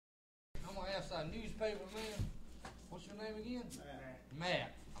pass our newspaper man. What's your name again?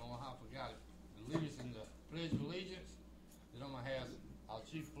 Matt. I don't know how I forgot it. The leaders in the Pledge of Allegiance. Then I'm going to ask our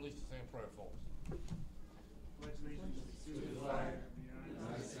Chief of Police to say a prayer for us. Pledge allegiance to the flag of the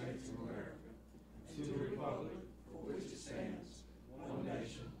United States of America, and to the republic for which it stands, one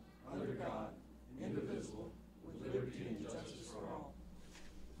nation, under God, indivisible, with liberty and justice for all.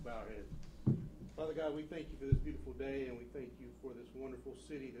 Bow our heads. Father God, we thank you for this beautiful day, and we thank you for this wonderful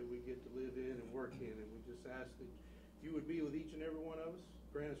city that we get to live in and work in. And we just ask that you would be with each and every one of us,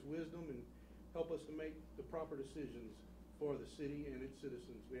 grant us wisdom, and help us to make the proper decisions for the city and its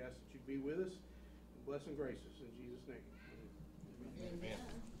citizens. We ask that you be with us, and bless and grace us in Jesus' name. Amen.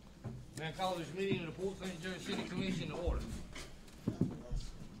 Now call this meeting of the Port St. Joe City Commission to order. All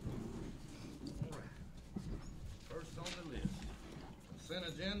right. First on the list,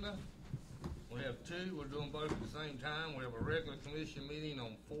 consent agenda. We have two. We're doing both at the same time. We have a regular commission meeting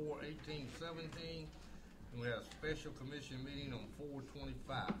on 4/18/17, and we have a special commission meeting on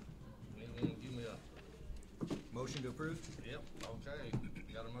 4/25. Anyone give me a motion to approve? Yep. Okay.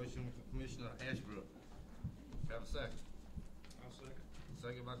 Got a motion from Commissioner Ashbrook. Have a second. I'll second.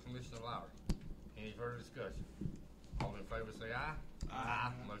 Second by Commissioner Lowry. Any further discussion? All in favor say aye.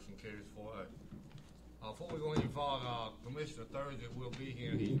 Aye. Motion carries 4-0. Before we go any farther, Commissioner Thursday will be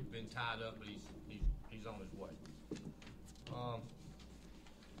here. He's been tied up, but he's on his way.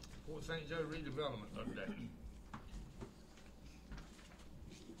 Port St. Joe redevelopment update.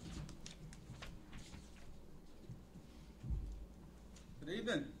 Good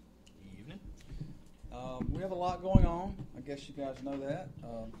evening. Evening. We have a lot going on. I guess you guys know that.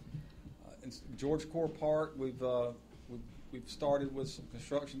 In George Core Park, we've started with some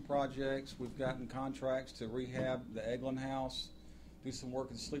construction projects. We've gotten contracts to rehab the Eglin House, do some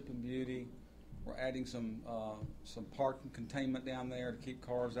work in Sleeping Beauty. We're adding some parking containment down there to keep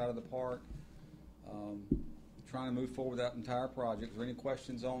cars out of the park. Trying to move forward with that entire project. Is there any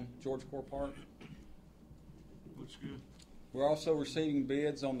questions on George Core Park? Looks good. We're also receiving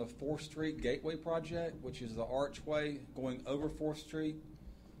bids on the 4th Street Gateway project, which is the archway going over 4th Street,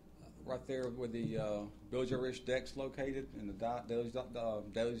 right there where the Billy Joe Rich deck's located, and the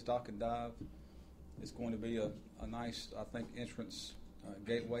Daly's Dock and Dive. It's going to be a nice, I think, entrance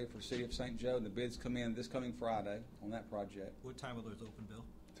gateway for the city of St. Joe, and the bids come in this coming Friday on that project. What time will those open, Bill?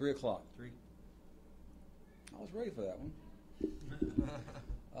 3 o'clock. 3? I was ready for that one.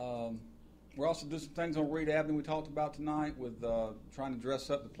 We're also doing some things on Reed Avenue we talked about tonight with trying to dress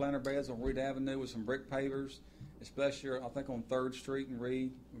up the planter beds on Reed Avenue with some brick pavers, especially I think on 3rd Street and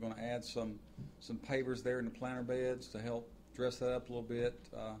Reed. We're going to add some pavers there in the planter beds to help dress that up a little bit.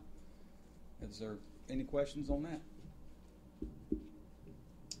 Is there any questions on that?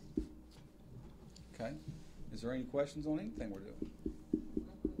 Okay. Is there any questions on anything we're doing?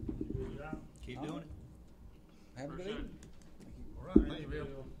 Good job. Keep doing it. Have a good evening. All right. Thank you,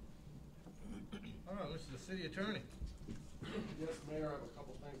 Bill. All right, Mr. City Attorney. Yes, Mayor, I have a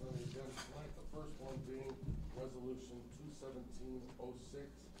couple things on the agenda tonight. The first one being Resolution 21706,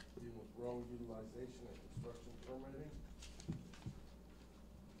 dealing with road utilization and construction permitting.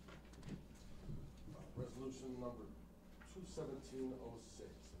 Resolution number 21706,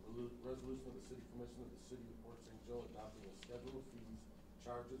 resolution of the City Commission of the City of Port St. Joe adopting a schedule of fees,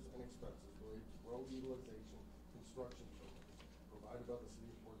 charges, and expenses related to road utilization construction permits provided by the City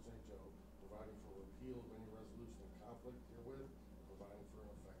of Port St. Joe, providing for repeal of any resolution in conflict herewith, and providing for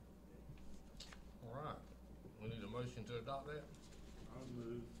an effective date. All right. We need a motion to adopt that. I'll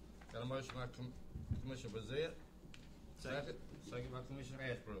move. Got a motion by Commissioner Bazette. Second. Second by Commissioner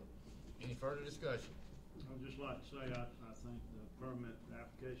Ashbrook. Any further discussion? I'd just like to say I think the permit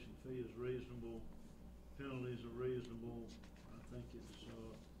application fee is reasonable. Penalties are reasonable. I think it's a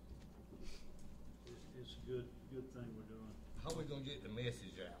good thing we're doing. How are we going to get the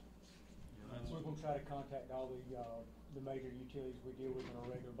message out? We're going to try to contact all the major utilities we deal with on a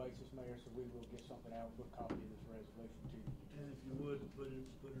regular basis, Mayor, so we will get something out with a copy of this resolution to you. And if you would, put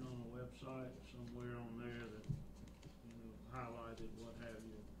it on a website somewhere on there that, highlighted, what have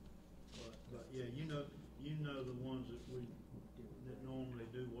you. But yeah, you know the ones that normally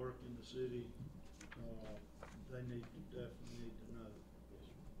do work in the city, they definitely need to know.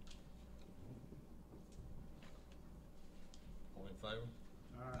 All in favor?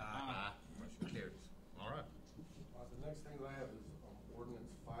 All right. Aye. Motion carries. All right. The next thing that I have is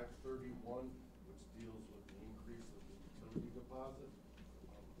ordinance 531, which deals with the increase of the utility deposit.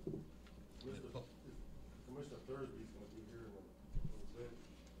 Commissioner Thursby's going to be here in a little bit.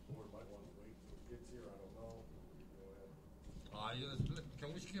 The board might want to wait till he gets here. I don't know. Go ahead.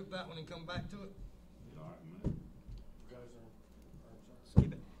 Can we skip that one and come back to it? All right, man. You guys are in charge.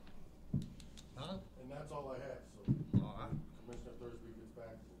 Skip it.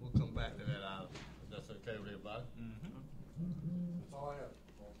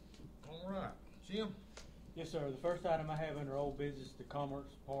 Jim? Yes, sir. The first item I have under old business, the Commerce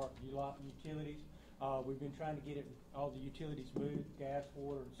Park utilities. We've been trying to get all the utilities moved, gas,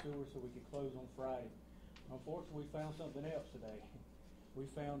 water, and sewer, so we could close on Friday. Unfortunately, we found something else today. We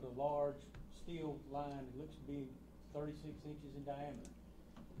found a large steel line that looks to be 36 inches in diameter.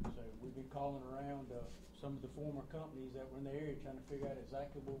 So we've been calling around some of the former companies that were in the area trying to figure out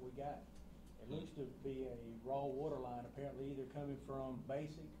exactly what we got. It looks to be a raw water line, apparently either coming from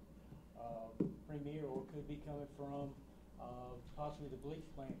Basic, Premier, or could be coming from possibly the bleach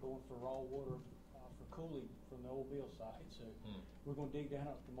plant going for raw water for cooling from the old Bill site. So we're going to dig down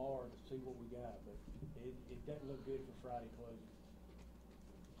up tomorrow to see what we got, but it doesn't look good for Friday closing.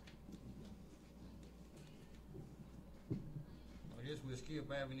 I guess we'll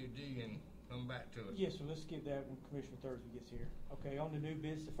skip Avenue D and come back to it. Yes, so let's skip that when Commissioner Thursby gets here. Okay, on the new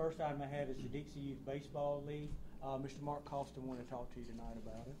business, the first item I have is the Dixie Youth Baseball League. Mr. Mark Costin wanted to talk to you tonight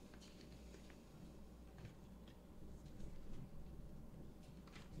about it.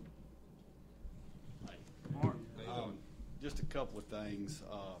 Mark? Just a couple of things.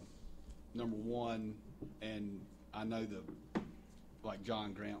 Number one, and I know like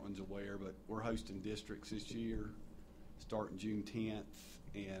John Grantland's aware, but we're hosting districts this year, starting June 10th,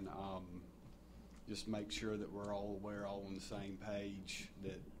 and just make sure that we're all aware, all on the same page,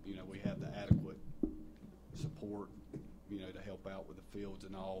 that, you know, we have the adequate support, you know, to help out with the fields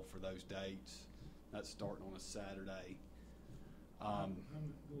and all for those dates. That's starting on a Saturday. Go ahead,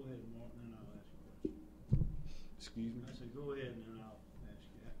 Mark, and then I'll ask you a question. Excuse me? I said, go ahead, and then I'll ask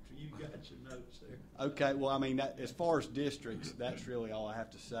you after you got your notes there. Okay, well, I mean, as far as districts, that's really all I have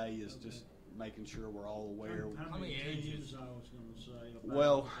to say is just making sure we're all aware. How many ages I was going to say? About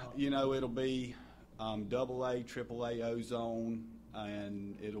Well, you know, it'll be AA, AAA Ozone,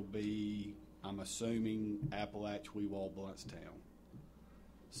 and it'll be, I'm assuming, Appalach, Weewall, Bluntstown.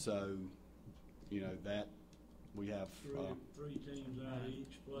 So, you know, that we have three teams out of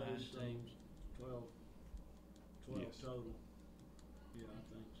each place, so 12 Yes. total. Yeah, I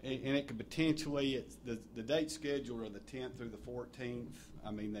think so. and it could potentially, the date schedule are the 10th through the 14th.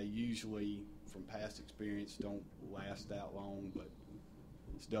 I mean, they usually, from past experience, don't last that long, but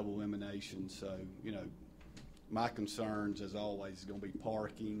it's double elimination. So, you know, my concerns, as always, is going to be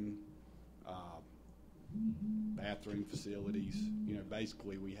parking, bathroom facilities. You know,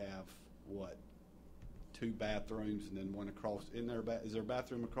 basically we have, 2 bathrooms and then one across. Is there a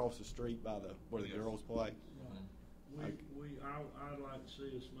bathroom across the street by where the Yes. girls play? I'd like to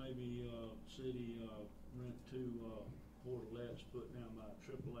see us maybe, city, rent 2, portalettes put down by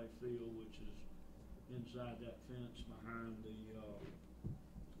AAA field, which is inside that fence behind the,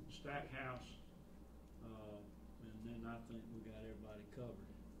 Stack House. And then I think we got everybody covered.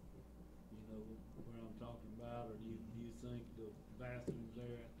 You know where I'm talking about, or do you think the bathrooms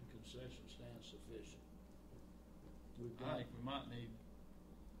there at the concession stand sufficient? We've I got, think we might need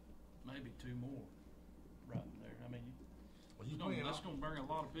maybe 2 more right there. I mean, that's going to bring a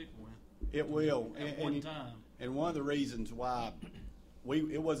lot of people in It will. at one time. And one of the reasons why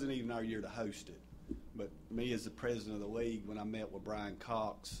it wasn't even our year to host it, but me as the president of the league, when I met with Brian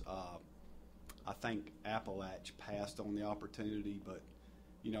Cox, I think Appalach passed on the opportunity, but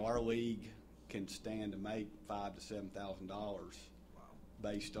you know, our league can stand to make $5,000 to $7,000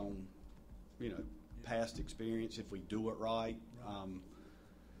 based on, you know, past experience if we do it right.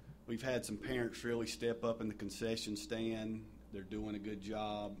 We've had some parents really step up in the concession stand. They're doing a good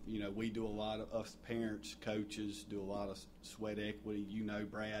job. You know, we do a lot of, us parents, coaches, do a lot of sweat equity. You know,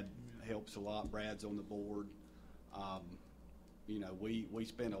 Brad helps a lot. Brad's on the board. You know, we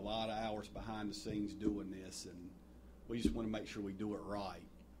spend a lot of hours behind the scenes doing this, and we just want to make sure we do it right.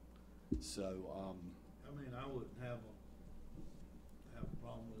 So, I mean, I wouldn't have a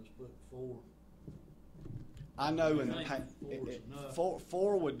problem with us putting 4. I know in I the think 4's enough.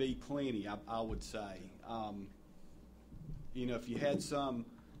 four would be plenty, I would say. You know, if you had some,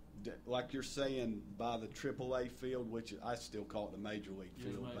 like you're saying, by the AAA field, which I still call it the Major League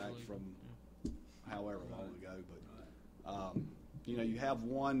field, Major back League. from however long ago. But you know, you have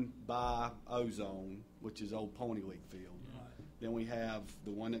one by Ozone, which is old Pony League field. Right. Then we have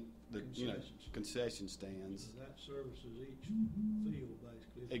the one at the Concessions. concession stands. So that services each field, basically.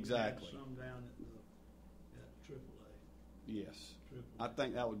 If we had Exactly. some down at AAA. Yes. AAA. I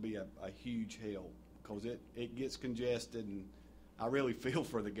think that would be a huge help, because it gets congested, and I really feel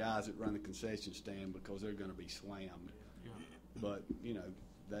for the guys that run the concession stand, because they're going to be slammed. Yeah. But you know,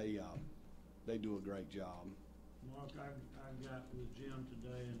 they do a great job. Mark, I got with Jim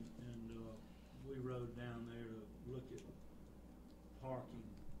today, and we rode down there to look at parking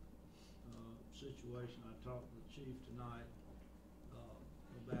situation. I talked to the chief tonight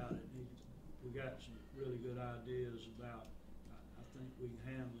about it. We we got some really good ideas about, I think we can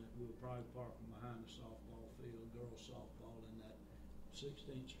handle it. We'll probably park them behind the softball field, girls softball in that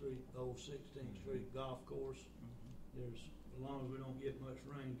 16th Street, old 16th Street golf course. There's, as long as we don't get much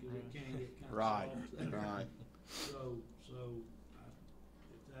rain, because it can get kind of Right, soft there. right. So,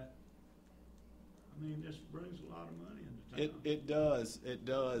 if that, I mean, this brings a lot of money into town. It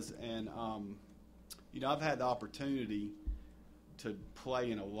does, and you know, I've had the opportunity to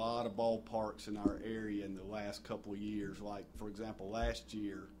play in a lot of ballparks in our area in the last couple of years. Like, for example, last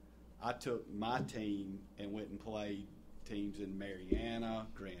year, I took my team and went and played teams in Mariana,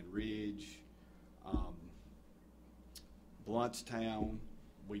 Grand Ridge, Bluntstown.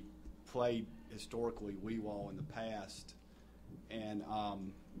 We played historically Weewall in the past, and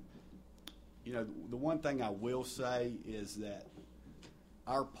you know, the one thing I will say is that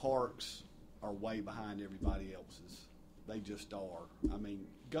our parks are way behind everybody else's. They just are. I mean,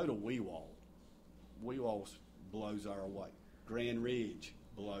 go to Weewall. Weewall blows our way. Grand Ridge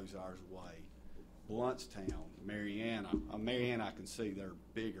blows ours away. Bluntstown, Mariana. Mariana, I can see they're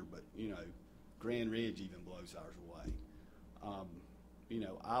bigger, but, you know, Grand Ridge even blows ours away. You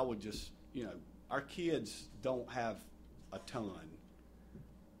know, I would just, you know, our kids don't have a ton.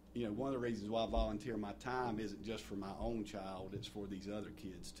 You know, one of the reasons why I volunteer my time isn't just for my own child, it's for these other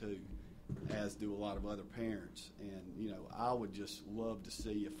kids too, as do a lot of other parents. And, you know, I would just love to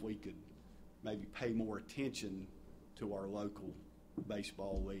see if we could maybe pay more attention to our local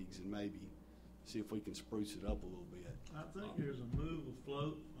baseball leagues and maybe see if we can spruce it up a little bit. I think there's a move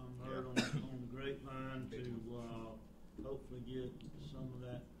afloat, I've heard on the grapevine to hopefully get some of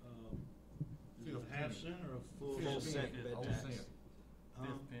that, is it a half cent or a full cent. Whole Whole cent. cent.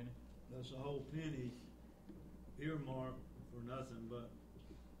 Fifth penny. That's a whole penny earmarked for nothing but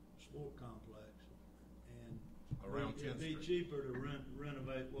sport complex. And Around it'd 10th be Street. cheaper to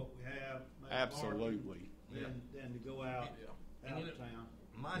renovate what we have, make Absolutely. parking, than to go out And you of know, town.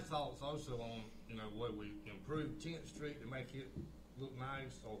 My thoughts also on, you know, where we improve 10th Street to make it look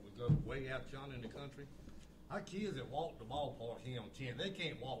nice, or we go way out yonder in the country. Our kids that walk the ballpark here on 10th, they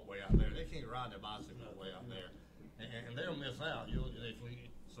can't walk way out there. They can't ride their bicycle way out there. And they'll miss out.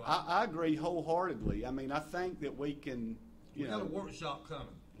 So I agree wholeheartedly. I mean, I think that we can, we you got a know, workshop coming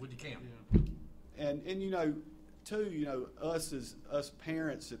with the camp. and you know, too, you know, us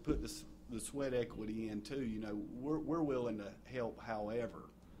parents that put the sweat equity in too, you know, we're willing to help. However,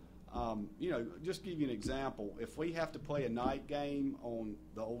 you know, just give you an example. If we have to play a night game on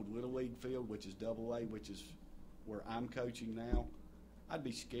the old Little League field, which is AA, which is where I'm coaching now, I'd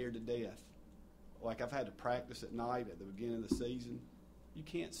be scared to death. Like, I've had to practice at night at the beginning of the season. You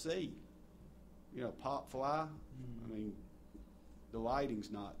can't see. You know, pop fly. I mean, the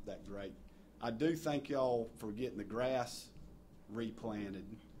lighting's not that great. I do thank y'all for getting the grass replanted,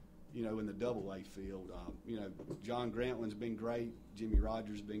 you know, in the AA field. You know, John Grantland's been great. Jimmy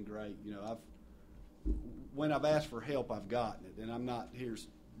Rogers has been great. You know, when I've asked for help, I've gotten it. And I'm not here.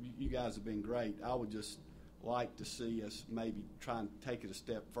 You guys have been great. I would just like to see us maybe try and take it a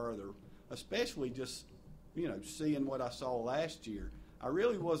step further, especially just, you know, seeing what I saw last year. I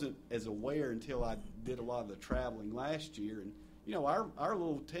really wasn't as aware until I did a lot of the traveling last year. And, you know, our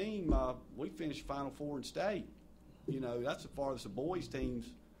little team, we finished Final Four in state. You know, that's the farthest the boys' teams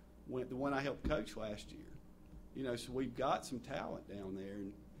went, the one I helped coach last year. You know, so we've got some talent down there.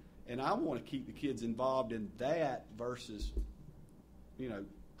 And I want to keep the kids involved in that versus, you know,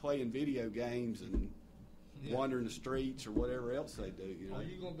 playing video games and wandering the streets or whatever else they do. You know? Are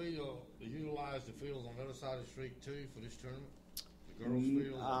you going to be utilize the fields on the other side of the street too for this tournament? The girls'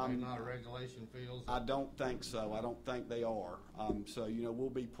 fields, are they not regulation fields? I don't think so. I don't think they are. So, you know, we'll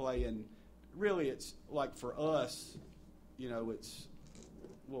be playing. Really, it's like for us, you know, it's,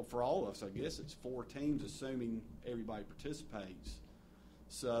 well, for all of us, I guess it's 4 teams, assuming everybody participates.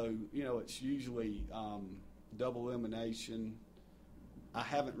 So, you know, it's usually double elimination. I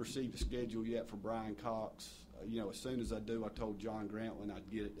haven't received a schedule yet for Brian Cox. You know, as soon as I do, I told John Grantland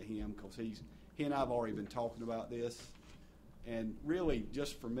I'd get it to him because he and I have already been talking about this. And really,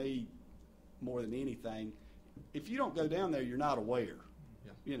 just for me, more than anything, if you don't go down there, you're not aware.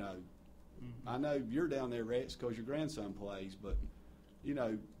 Yeah. You know, I know you're down there, Rex, because your grandson plays, but, you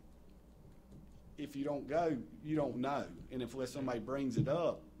know, if you don't go, you don't know. And if somebody brings it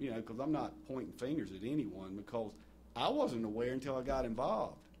up, you know, because I'm not pointing fingers at anyone because I wasn't aware until I got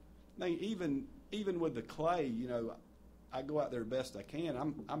involved. Now, even with the clay, you know, I go out there the best I can.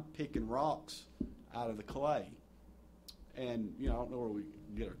 I'm picking rocks out of the clay. And, you know, I don't know where we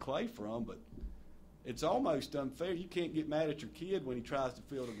get our clay from, but it's almost unfair. You can't get mad at your kid when he tries to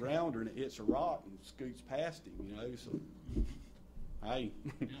field a grounder and it hits a rock and scoots past him, you know. So, hey,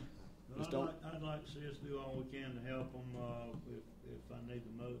 Just I'd like to see us do all we can to help them, if I need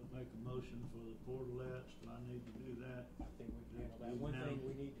to make a motion for the portalets, do I need to do that? I think we can handle that. One thing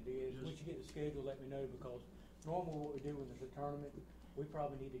we need to do is, once you get the schedule, let me know, because normally what we do when there's a tournament, we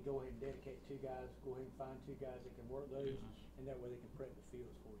probably need to go ahead and dedicate 2 guys, go ahead and find 2 guys that can work those, and that way they can prep the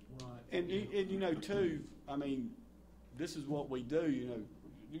fields for you. Right. And you know, too, I mean, this is what we do, you know,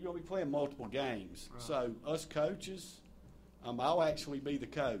 you're gonna be playing multiple games. Right. So us coaches, I'll actually be the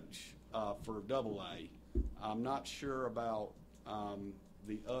coach, for AA. I'm not sure about,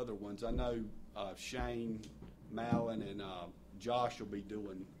 the other ones. I know, Shane, Mallon, and, Josh will be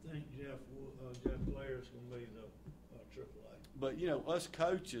doing. I think Jeff Blair's gonna be the, AAA. But, you know, us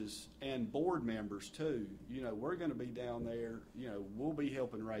coaches and board members too, you know, we're gonna be down there, you know, we'll be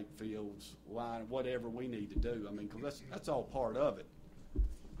helping rake fields, line, whatever we need to do. I mean, 'cause that's all part of it.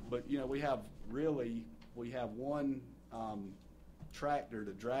 But, you know, we have one, tractor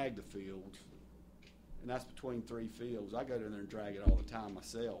to drag the fields, and that's between 3 fields. I go down there and drag it all the time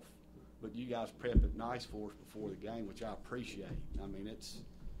myself. But you guys prep it nice for us before the game, which I appreciate. I mean, it's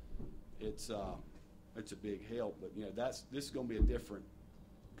a big help. But you know, this is going to be a different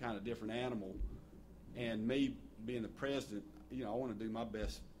animal. And me being the president, you know, I want to do my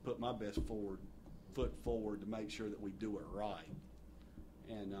best, put my best foot forward to make sure that we do it right.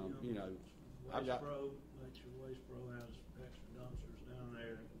 And you know, I've got. Let your Waste Pro has extra dumpsters down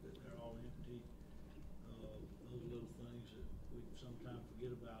there that they're all empty. Those little things that we sometimes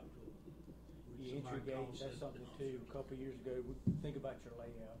forget about. The entry gate, that's something too. A couple of years ago, we think about your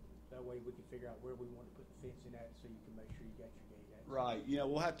layout. That way we can figure out where we want to put the fencing at, so you can make sure you got your gate at. Right. You know,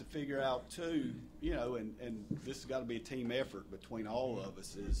 we'll have to figure out too, you know, and this has got to be a team effort between all of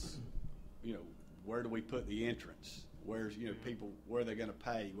us is, you know, where do we put the entrance? Where's, you know, people, where they're going to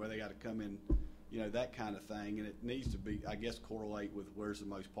pay, where they got to come in, you know, that kind of thing. And it needs to be, I guess, correlate with where's the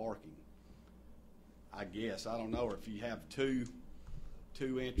most parking. I guess. I don't know. Or if you have two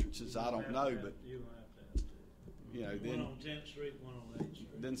entrances, I don't know. But, You're going to have 2. you know, One then on 10th Street, one on 8th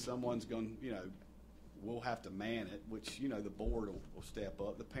Street. then someone's going to, you know, we'll have to man it, which, you know, the board will step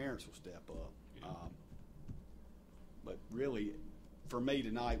up. The parents will step up. But really, for me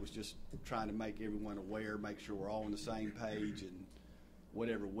tonight was just trying to make everyone aware, make sure we're all on the same page, and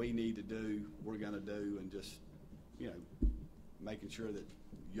whatever we need to do, we're going to do, and just, you know, making sure that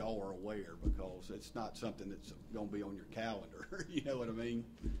y'all are aware, because it's not something that's going to be on your calendar. You know what I mean?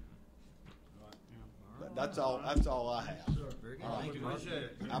 But that's all I have. Sir. Very good. All right. Thank you, Mark. Appreciate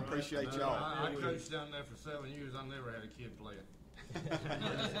it. I appreciate y'all. I coached down there for 7 years. I never had a kid playing.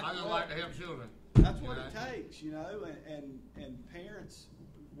 I just like to help children. That's You what know? it takes, you know, and parents,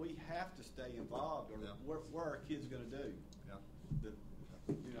 we have to stay involved, or Yeah. what are our kids going to do? Yeah.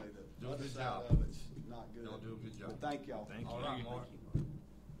 You know, Do the a other good side job. of it's not good. They'll do a good job. But thank y'all. Thank All you. right, Mark.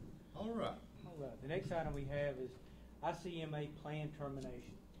 All right. All right, the next item we have is ICMA plan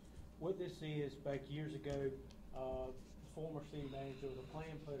termination. What this is, back years ago, former city manager, there was a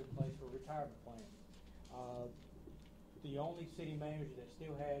plan put in place for a retirement plan. The only city manager that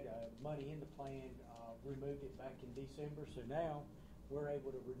still had money in the plan removed it back in December, so now we're able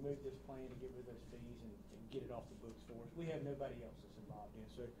to remove this plan and get rid of those fees and get it off the books for us. We have nobody else that's involved in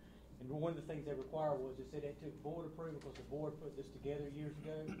it. So, and one of the things they require was, they said it took board approval, because the board put this together years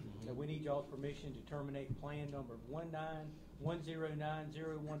ago, that we need y'all's permission to terminate plan number 10109-014,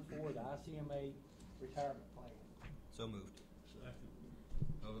 the ICMA retirement plan. So moved.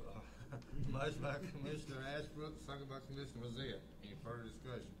 Motion by Commissioner Ashbrook, second by Commissioner Mazia. Any further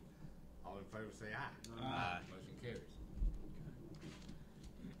discussion? All in favor say aye. Aye. Motion carries.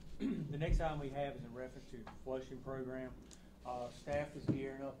 The next item we have is in reference to the flushing program. Staff is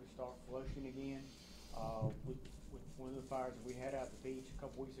gearing up to start flushing again. With one of the fires that we had out at the beach a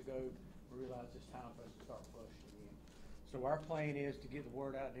couple weeks ago, we realized it's time for us to start flushing again. So our plan is to get the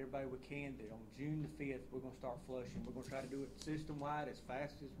word out to everybody we can that on June the 5th, we're gonna start flushing. We're gonna try to do it system-wide as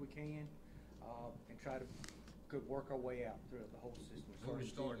fast as we can, and try to work our way out through the whole system. Where we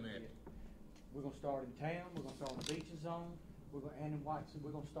Starting starting June at? 5th. We're gonna start in town, we're gonna start in the beaches zone, and in Whiteside,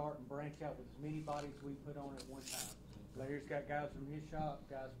 we're gonna start and branch out with as many bodies we put on at one time. Larry's got guys from his shop,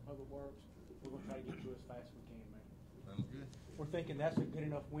 guys from Public Works. We're gonna try to get to as fast as we can, man. Sounds good. We're thinking that's a good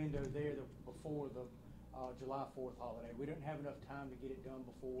enough window there before the July 4th holiday. We didn't have enough time to get it done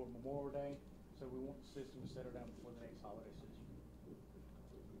before Memorial Day, so we want the system to settle down before the next holiday season.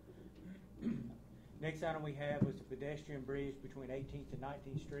 Next item we have was the pedestrian bridge between 18th and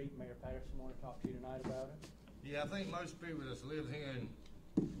 19th Street. Mayor Patterson wanted to talk to you tonight about it. Yeah, I think most people that's live here in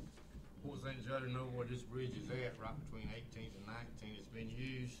Port St. Joe know where this bridge is at, right between 18th and 19th. It's been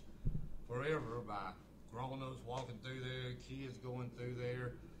used forever by grown-ups walking through there, kids going through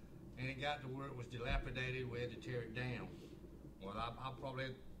there. and it got to where it was dilapidated, we had to tear it down. Well, I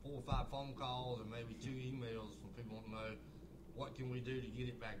probably had 4 or 5 phone calls and maybe 2 emails from people wanting to know, what can we do to get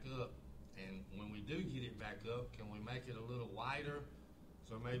it back up? And when we do get it back up, can we make it a little wider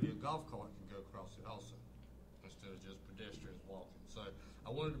so maybe a golf cart can go across it also, instead of just pedestrians walking? So I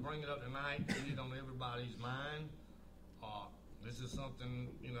wanted to bring it up tonight, get it on everybody's mind. This is something,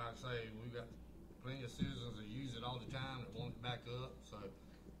 you know, like I say, we've got plenty of citizens that use it all the time that want it back up. So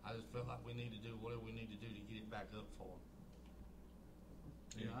I just felt like we need to do whatever we need to do to get it back up for them.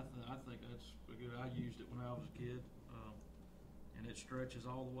 Yeah, I think that's good. I used it when I was a kid, and it stretches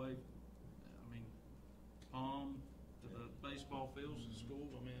all the way. I mean, to the baseball fields at school.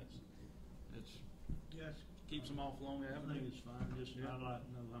 I mean, it's Yes. keeps them off Long I Avenue. think it's fine, just Yeah. I'd like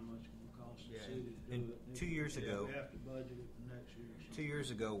to know how much it will cost the Yeah, city to and do it. 2 years ago- We have to budget it for next year. So. 2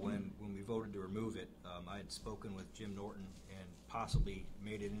 years ago, when we voted to remove it, I had spoken with Jim Norton and possibly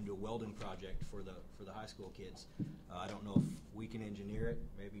made it into a welding project for the high school kids. I don't know if we can engineer it,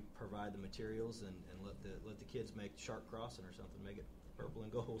 maybe provide the materials and let the kids make Shark Crossing or something, make it purple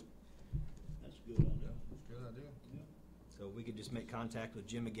and gold. That's a good idea. That's a good idea. Yeah. So we could just make contact with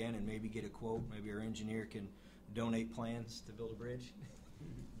Jim again and maybe get a quote. Maybe our engineer can donate plans to build a bridge.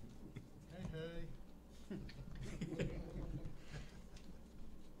 Hey. And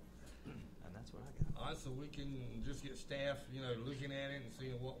that's what I got. All right, so we can just get staff, you know, looking at it and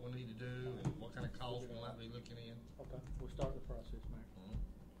seeing what we need to do and what kind of costs we might be looking in. Okay, we'll start the process, Mayor.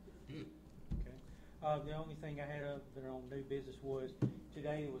 Good. Okay. The only thing I had up there on new business was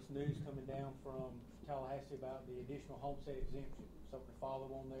today there was news coming down from Tallahassee about the additional homestead exemption. Something to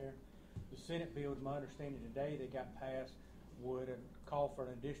follow on there. The Senate bill, to my understanding today, that got passed would call for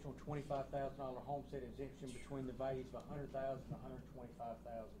an additional $25,000 homestead exemption between the values of $100,000 and $125,000.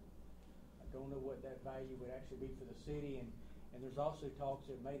 I don't know what that value would actually be for the city, and there's also talks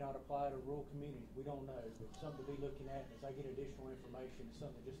that may not apply to rural communities. We don't know, but something to be looking at as I get additional information. It's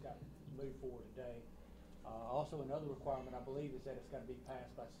something that just got moved forward today. Also, another requirement, I believe, is that it's got to be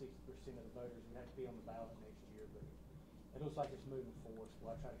passed by 60% of the voters. It has to be on the ballot next year, but it looks like it's moving forward, so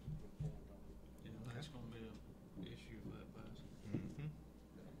I'll try to keep you informed on it. Yeah, that's going to be an issue for that pass. Mm-hmm.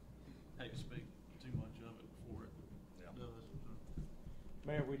 Hate to speak too much of it before it does. So.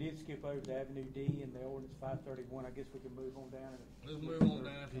 Mayor, we did skip over to Avenue D and the ordinance 531. I guess we can move on down. Let's move on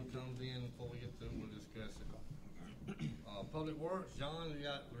down. If he comes in before we get through, we'll discuss it. Public Works, John, you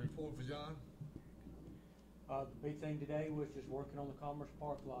got a report for John? The big thing today was just working on the Commerce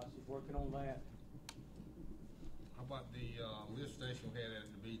Park lots. He's working on that. How about the lift station we had at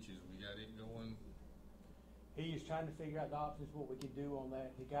the beaches? We got it going? He is trying to figure out the options, what we could do on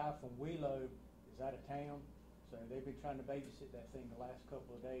that. The guy from Wheelo is out of town, so they've been trying to babysit that thing the last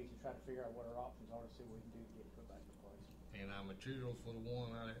couple of days and try to figure out what our options are to see what we can do to get it put back in place. And our materials for the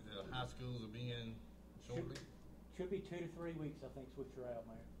one out at the high schools are being shortly? Should be 2 to 3 weeks, I think, switch her out,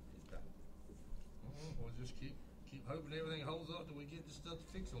 Mayor. Okay. We'll just keep hoping everything holds up till we get this stuff to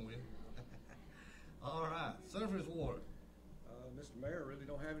fix them with. All right, surface water. Mr. Mayor, really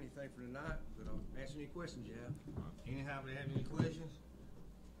don't have anything for tonight, but I'll answer any questions you have. Anybody have any questions?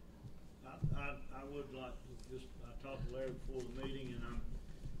 I would like to just, I talked to Larry before the meeting, and I'm,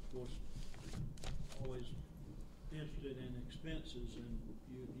 of course, always interested in expenses, and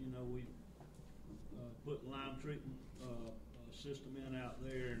you know, we put lime treatment system in out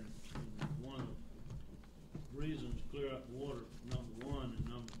there, and one of the reasons to clear up water, number one, and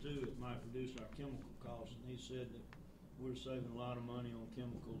number two, it might reduce our chemical costs, and he said that we're saving a lot of money on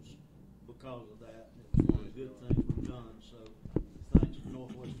chemicals because of that. It's one of the good things we've done, so thanks to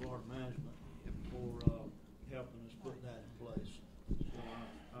Northwest Florida Management for helping us put that in place. So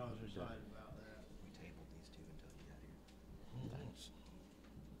I was excited about that. We tabled these two until you got here. Thanks.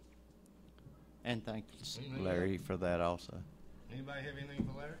 And thanks, Anything Larry, for that also. Anybody have anything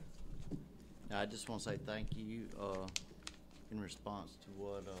for Larry? I just want to say thank you in response to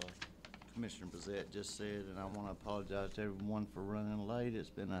what Commissioner Bazette just said, and I want to apologize to everyone for running late. It's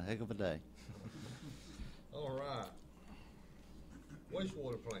been a heck of a day. All right.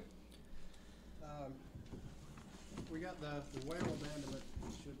 Wastewater plant. We got the well abandonment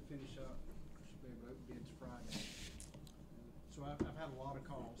should finish up, should be able to open bids Friday. So I've had a lot of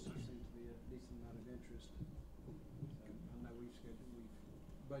calls, there seems to be a decent amount of interest. So I know we've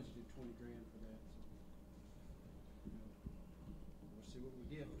budgeted $20,000 for that, so. We'll see what we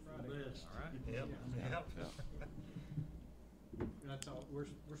get Friday. Best. All right. Yep. That's all, we're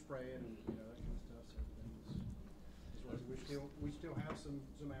spraying and, you know, that kind of stuff, so everything is, we still have some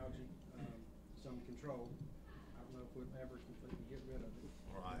algae, some control. I don't know if we'll ever completely get rid of it.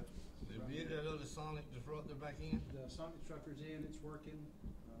 All right. Did we get that other sonic disruptor back in? The sonic disruptor's in, it's working.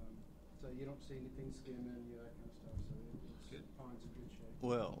 So you don't see anything skimming, that kind of stuff, so Good. the pond's in good shape.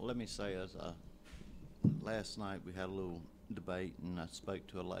 Well, let me say, last night we had a little debate, and I spoke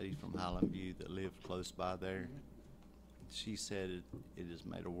to a lady from Highland View that lived close by there. She said it has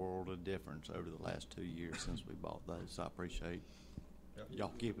made a world of difference over the last 2 years since we bought those. So I appreciate Yep.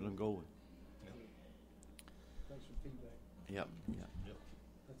 y'all keeping them going. Thanks for the feedback. Yep.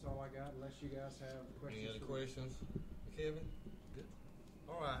 That's all I got, unless you guys have questions. Any other for me. questions, Kevin? Good.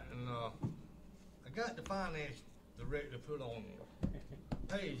 All right, and I got the finance director put on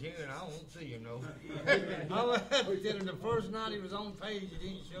page here, and I won't see him though. I said him the first night he was on page, he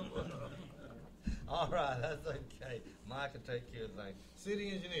didn't show up. All right, that's okay. Mike can take care of things.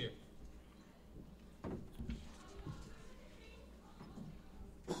 City engineer.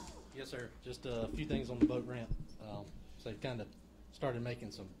 Yes, sir. Just a few things on the boat ramp. So they've kind of started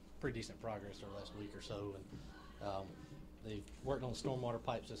making some pretty decent progress over the last week or so, and they've worked on the stormwater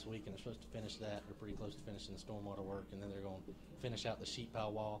pipes this week, and they're supposed to finish that. They're pretty close to finishing the stormwater work, and then they're going to finish out the sheet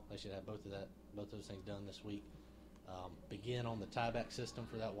pile wall. They should have both those things done this week. Begin on the tieback system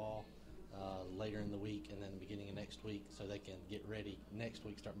for that wall later in the week, and then the beginning of next week, so they can get ready next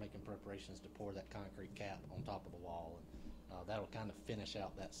week, start making preparations to pour that concrete cap on top of the wall. And that'll kind of finish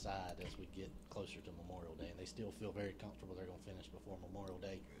out that side as we get closer to Memorial Day. And they still feel very comfortable they're going to finish before Memorial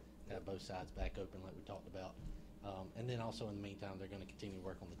Day, have both sides back open like we talked about. And then also in the meantime, they're going to continue to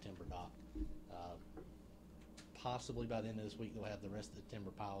work on the timber dock. Possibly by the end of this week, they'll have the rest of the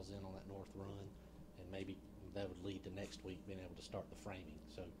timber piles in on that north run, and maybe that would lead to next week being able to start the framing.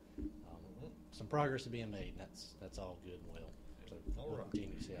 So some progress is being made, and that's all good and well. So All we'll right.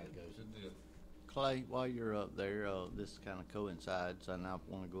 continue to see how it goes. Good deal. Clay, while you're up there, this kind of coincides, and I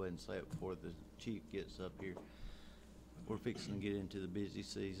want to go ahead and say it before the chief gets up here. We're fixing to get into the busy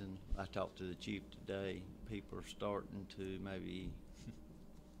season. I talked to the chief today. People are starting to maybe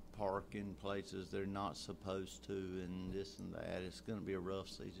park in places they're not supposed to, and this and that. It's going to be a rough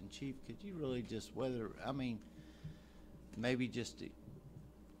season. Chief, could you really just maybe just to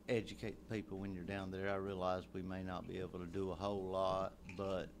educate the people when you're down there? I realize we may not be able to do a whole lot,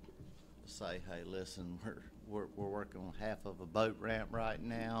 but say, hey, listen, we're working on half of a boat ramp right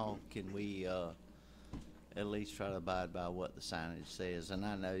now. Can we at least try to abide by what the signage says? And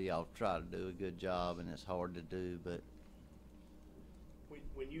I know y'all try to do a good job, and it's hard to do, but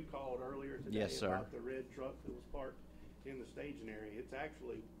When you called earlier today Yes, sir. about the red truck that was parked in the staging area, it's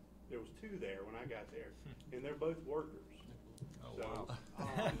actually, there was two there when I got there, and they're both workers. Oh, So, wow.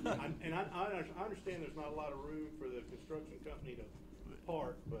 I understand there's not a lot of room for the construction company to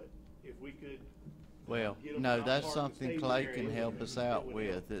park, but if we could. well, get 'em no, not that's parked in something staging Clay area, can it help would- us it out would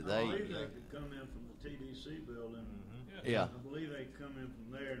with. help. That I believe they, they could come in from the TDC building. yeah. I believe they come in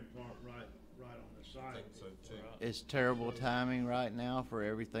from there and park right on the I site. think so too. It's terrible timing right now for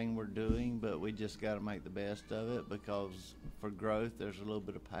everything we're doing, but we just got to make the best of it, because for growth, there's a little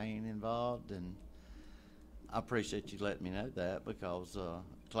bit of pain involved, and I appreciate you letting me know that, because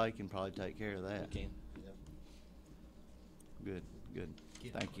Clay can probably take care of that. We can. Good.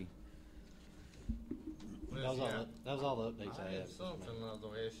 Thank you. Well, That was all. yeah. That was all the updates I I had. had something I was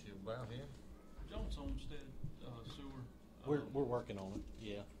gonna ask you about here. Jones Homestead, sewer. We're working on it.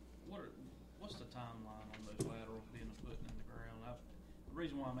 Yeah. What's the timeline on those laterals being put in the ground? The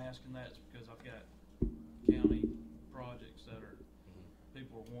reason why I'm asking that is because I've got county projects that are,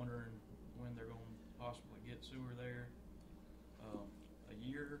 people are wondering when they're gonna possibly get sewer there. A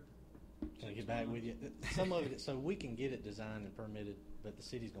year? Can I 6 get back months? with you? Some of it, so we can get it designed and permitted, but the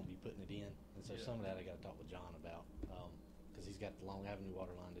city's gonna be putting it in, and so Yeah. some of that I gotta talk with John about, cause he's got the Long Avenue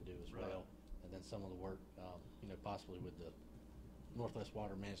water line to do as Right. well. And then some of the work, possibly with the Northwest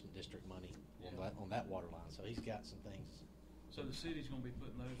Water Management District money on that water line, so he's got some things. So the city's gonna be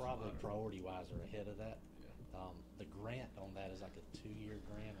putting those. Probably laterals. priority wise are ahead of that. Yeah. The grant on that is like a 2-year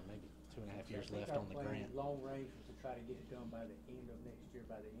grant, or maybe 2.5 Yeah, I years think left our on the plan, grant. Long range was to try to get it done by the end of next year,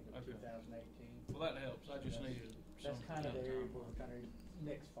 by the end of Okay. 2018. Well, that helps. I just needed some. That's kind of the kind area timeline. where we're trying to,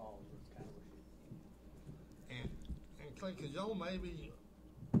 next fall is kind of what And Clay, could y'all maybe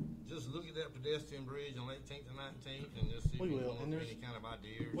just look at that pedestrian bridge on 18th and 19th and just see if We you will, come and up with there's- any kind of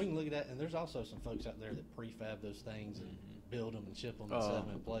ideas? We can look at that, and there's also some folks out there that prefab those things and build them and ship them and Uh, set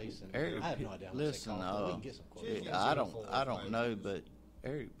them in place. And Eric I have no Pitt- idea how much they listen, cost, but we can get some quotes. Check I into it don't for us, know, maybe. but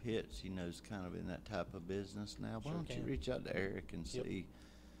Eric Pitts, he knows kind of in that type of business now. Why Sure don't you can. reach out to Eric and Yep. see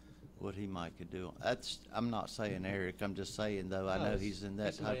what he might could do? I'm not saying Eric, I'm just saying though, I No, know it's- he's in that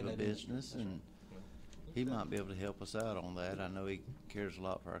it's somebody type in of that industry, business, that's and he might be able to help us out on that. I know he cares a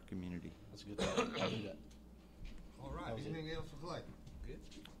lot for our community. That's a good thing. I'll do that. All right, That was it. anything else for Clay? Good.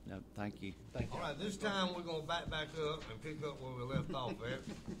 No, thank you. Thank you. All right, this time we're gonna back up and pick up where we left off at.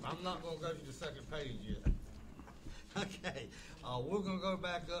 I'm not gonna go to the second page yet. Okay, we're gonna go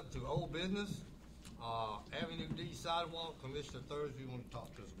back up to old business. Avenue D sidewalk, Commissioner Thursby, you wanna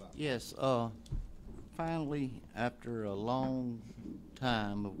talk to us about it? Yes, finally, after a long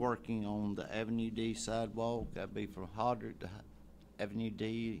time of working on the Avenue D sidewalk, that'd be from Hodrick to Avenue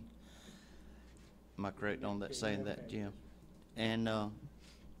D. Am I correct on that, saying that, Jim? And,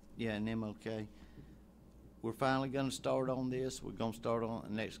 yeah, and MLK. We're finally gonna start on this. We're gonna start on it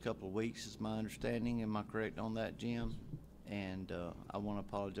in the next couple of weeks, is my understanding. Am I correct on that, Jim? And, I wanna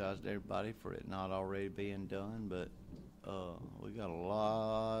apologize to everybody for it not already being done, but, we got a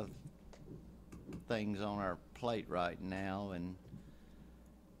lot of things on our plate right now, and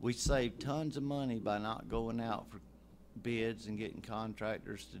we saved tons of money by not going out for bids and getting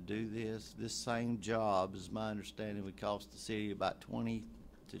contractors to do this. This same job, is my understanding, would cost the city about 20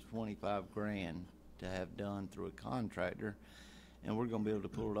 to 25 grand to have done through a contractor, and we're gonna be able to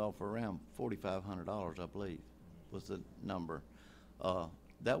pull it off for around $4,500, I believe, was the number.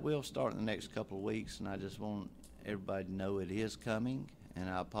 That will start in the next couple of weeks, and I just want everybody to know it is coming, and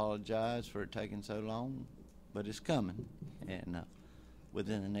I apologize for it taking so long, but it's coming, and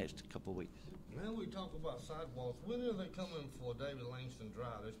within the next couple of weeks. Now we talk about sidewalks. When are they coming for David Langston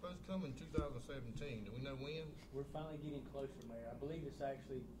Drive? They're supposed to come in 2017. Do we know when? We're finally getting closer, Mayor. I believe it's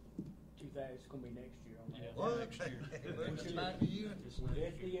actually it's gonna be next year on that. What? Next year. Next year, back to you? With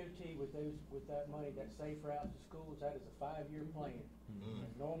FDOT, with that money, that safe routes to schools, that is a 5-year plan. Mhm.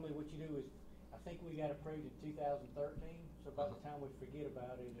 And normally what you do is, I think we got approved in 2013, so by the time we forget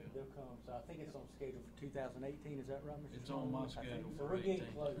about it, they'll come. So I think it's on schedule for 2018, is that right, Mr. It's on my Smallwood? I think schedule so. for We're getting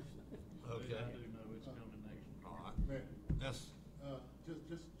 18. close. Okay. I do know it's coming next year. All right. Man, Yes.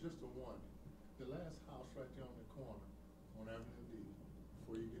 just a one. The last house right there on the corner on Avenue D,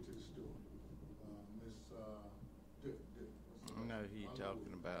 before you get to the store, Miss, I know who you're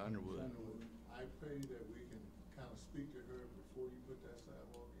talking about, Underwood. I pray that we can kind of speak to her before you put that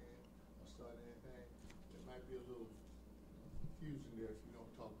sidewalk in or start anything. There might be a little confusion there if you don't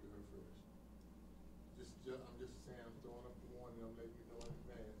talk to her first. I'm just saying, I'm throwing up a warning, I'm letting you know in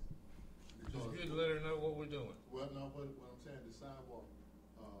advance. It's good to let her know what we're doing. Well, no, what I'm saying, the sidewalk,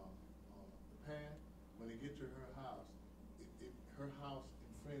 the path, when they get to her house, her house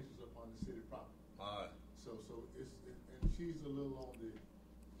infringes upon the city property. All right. So and she's a little on the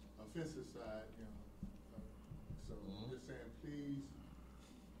offensive side, you know. So I'm just saying,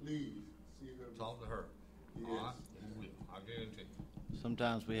 please see her. Talk to her. Yes. All right. We will. I guarantee you.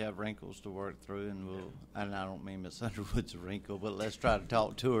 Sometimes we have wrinkles to work through, and I don't mean Miss Underwood's a wrinkle, but let's try to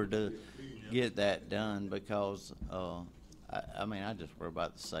talk to her to get that done, because, I just worry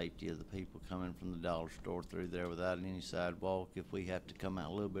about the safety of the people coming from the dollar store through there without any sidewalk. If we have to come out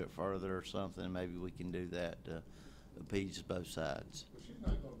a little bit further or something, maybe we can do that to appease both sides. But she's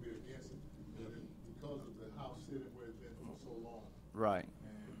not gonna be against it, because of the house sitting where it's been for so long. Right.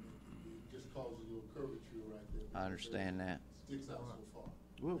 And it just causes a little curvature right there. I understand that. Sticks out so far.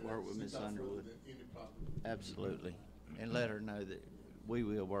 We'll And work it with sticks Miss out further Underwood. than any property. Absolutely. And let her know that we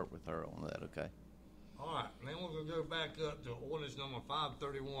will work with her on that, okay? All right. Now we're gonna go back up to ordinance number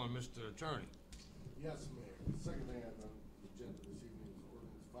 531, Mr. Attorney. Yes, Mayor. The second thing I have on the agenda this evening is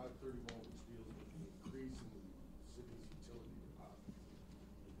ordinance 531, which deals with the increase in the city's utility deposit.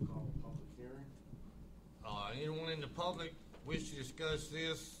 Call a public hearing. Anyone in the public wish to discuss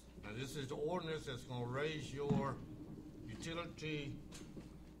this? Now, this is the ordinance that's gonna raise your utility,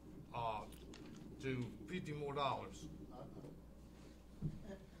 to $50 more.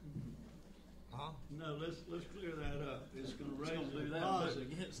 Huh? No, let's clear that up. It's gonna raise the do that, deposit.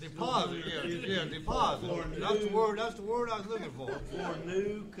 but against- Deposit, yeah, deposit. For That's the new- word I was looking for. For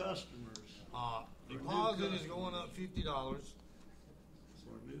new customers, Deposit is going up $50,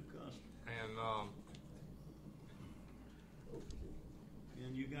 for new customers. and,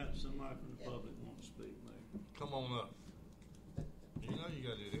 And you got somebody from the public want to speak, Mayor. come on up. You know you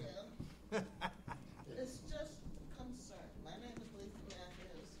gotta do this. It's just concern. My name is Lisa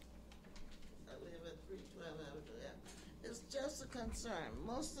Matthews. I live at 312 Avenue F. It's just a concern.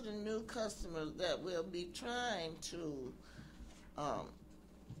 Most of the new customers that will be trying to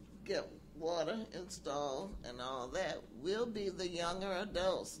get water installed and all that will be the younger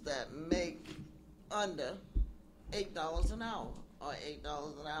adults that make under $8 an hour or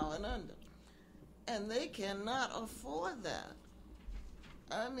 $8 an hour and under. And they cannot afford that.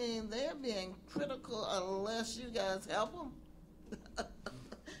 I mean, they're being critical unless you guys help them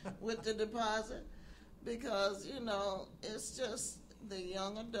with the deposit, because, it's just the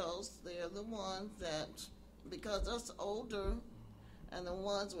young adults, they're the ones that, because us older And the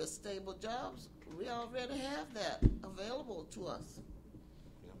ones with stable jobs, we already have that available to us.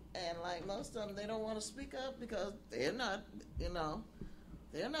 And like most of them, they don't want to speak up because they're not, they're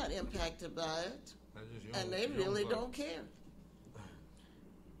not impacted by it. And they really don't care.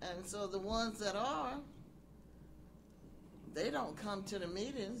 And so the ones that are, they don't come to the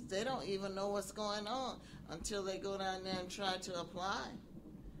meetings. They don't even know what's going on until they go down there and try to apply.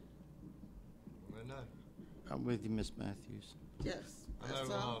 I know. I'm with you, Ms. Matthews. Yes, I that's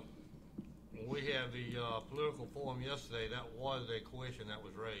know, all. when we had the political forum yesterday, that was a question that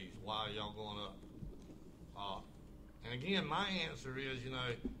was raised. Why are y'all going up? And again, my answer is,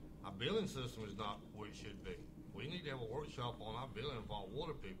 our billing system is not where it should be. We need to have a workshop on our billing of our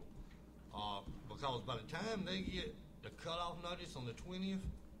water people. Because by the time they get the cutoff notice on the 20th,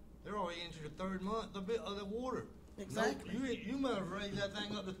 they're already into the third month of the water. Exactly. No, you might have raised that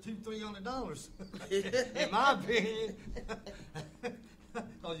thing up to $200-300, in my opinion.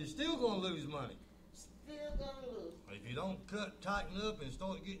 Because you're still going to lose money. Still gonna lose. If you don't tighten up and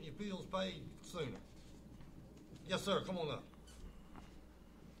start getting your bills paid sooner. Yes, sir. Come on up.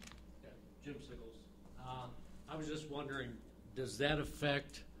 Jim Sickles. I was just wondering, does that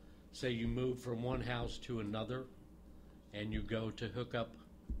affect, say you move from one house to another and you go to hook up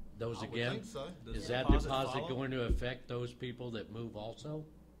those I would again? think so. Is Does that deposit deposit follow? going to affect those people that move also?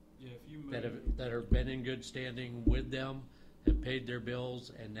 Yeah, if you move. That have been in good standing with them, have paid their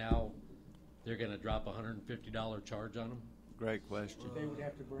bills, and now they're gonna drop a $150 charge on them? Great question. They would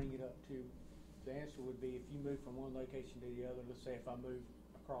have to bring it up to, the answer would be if you move from one location to the other, let's say if I move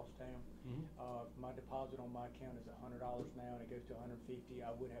across town, my deposit on my account is $100 now and it goes to $150, I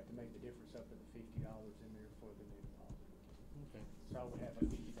would have to make the difference up to the $50 in there for the new deposit. Okay. So I would have a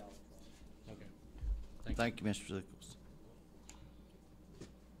 $50 charge. Okay. Thank you, Mr. Sickles.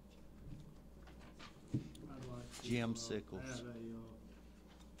 I'd like to, Jim Sickles. add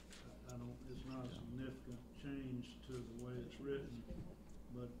it's not a significant change to the way it's written,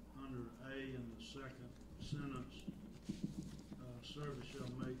 but under A in the second sentence, service shall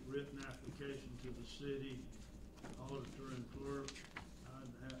make written application to the city auditor and clerk.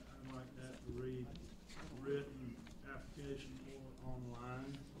 I'd like that to read written application or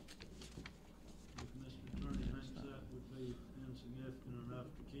online. If Mr. Attorney thinks that would be insignificant enough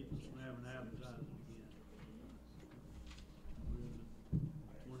to keep us from having advertising again.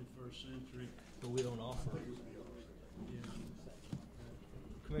 We're in the 21st century. But we don't offer, Yeah.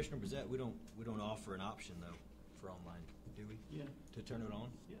 Commissioner Brissette, we don't offer an option though for online, do we? Yeah. To turn it on?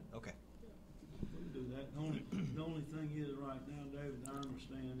 Yeah. Okay. We can do that. The only thing is right now, David, I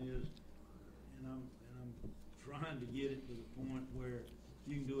understand is, and I'm trying to get it to the point where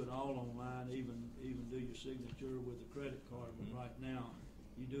you can do it all online, even do your signature with a credit card. But right now,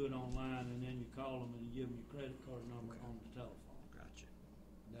 you do it online and then you call them and you give them your credit card number on the telephone. Gotcha.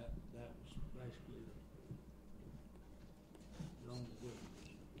 That was basically the only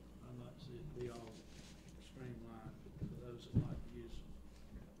difference. I'd like to see it be all streamlined for those that like to use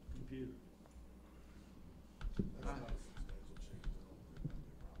computer. That's not a substantial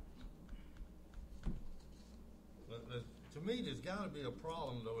change at all. To me, there's got to be a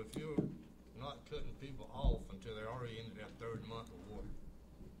problem, though, if you're not cutting people off until they're already into that third month of water.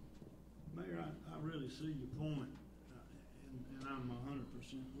 Mayor, I really see your point, and I'm 100%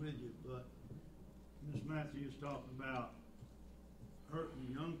 with you, but Ms. Matthews talked about hurting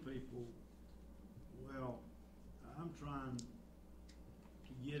young people. Well, I'm trying to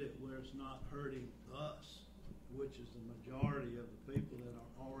get it where it's not hurting us, which is the majority of the people that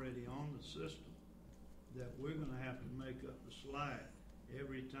are already on the system, that we're gonna have to make up the slack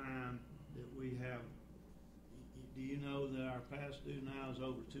every time that we have. Do you know that our past due now is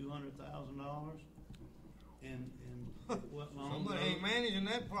over $200,000? And what long Somebody ago? ain't managing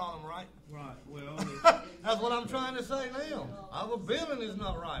that problem right. Right, well, That's what I'm trying to say now. Our billing is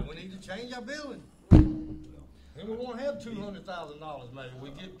not right. We need to change our billing. And we won't have $200,000 maybe. We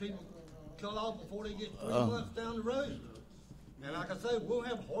get people cut off before they get 3 months down the road. And like I say, we'll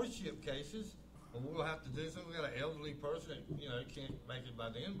have hardship cases, and we'll have to do something. We got an elderly person, can't make it by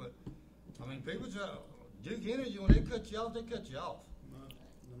then. But I mean, people just Duke Energy, when they cut you off, they cut you off.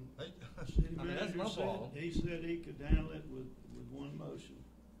 City I mean, that's manager my said, fault. he said he could handle it with one motion.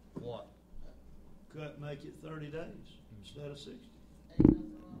 What? Make it 30 days instead of 60.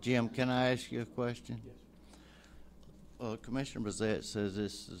 Jim, can I ask you a question? Yes. Commissioner Brissette says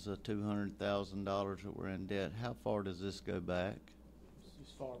this is a $200,000 that we're in debt. How far does this go back?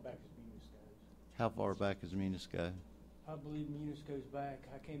 As far back as Munis goes. How far back does Munis go? I believe Munis goes back,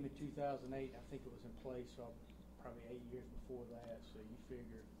 I came in 2008, I think it was in place, so probably 8 years before that, so you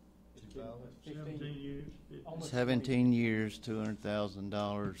figure it's 17 years. Almost 17 years,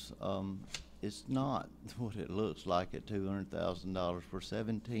 $200,000. It's not what it looks like at $200,000. For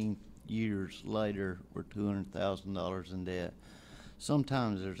 17 years later, we're $200,000 in debt.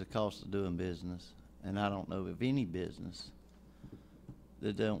 Sometimes there's a cost of doing business, and I don't know of any business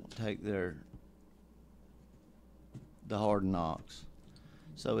that don't take the hard knocks.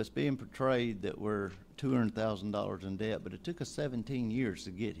 So it's being portrayed that we're $200,000 in debt, but it took us 17 years to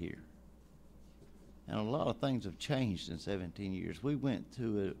get here. And a lot of things have changed in 17 years. We went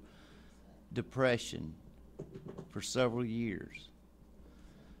through a depression for several years.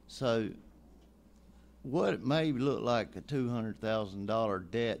 So what it may look like a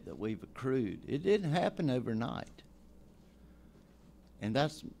 $200,000 debt that we've accrued, it didn't happen overnight. And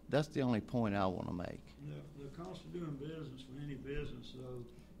that's the only point I want to make. The cost of doing business for any business, though,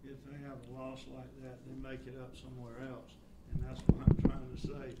 if they have a loss like that, they make it up somewhere else. And that's what I'm trying to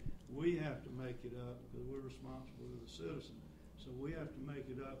say. We have to make it up because we're responsible to the citizen. So we have to make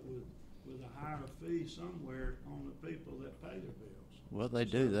it up with a higher fee somewhere on the people that pay their bills. Well, they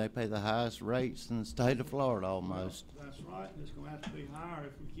do. They pay the highest rates in the state of Florida almost. Well, that's right, and it's going to have to be higher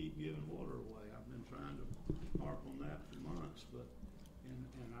if we keep giving water away. I've been trying to harp on that for months, but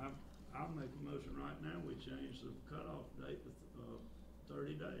I'll make a motion right now. We change the cutoff date to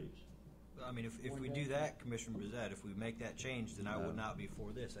 30 days. I mean, if we do that, Commissioner Brissette, if we make that change, then I would not be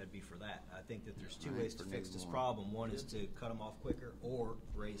for this. I'd be for that. I think that there's two ways to fix this problem. One is to cut them off quicker or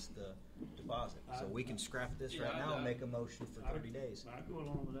raise the deposit. So we can scrap this right now and make a motion for 30 days. I go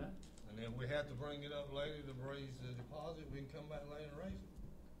along with that. And if we have to bring it up later to raise the deposit, we can come back later and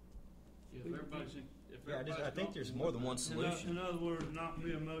raise it. I think there's more than one solution. In other words, not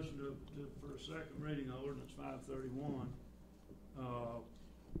be a motion for a second reading of ordinance 531.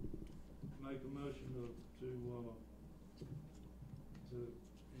 Make a motion to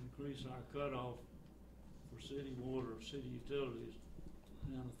increase our cutoff for city water, city utilities,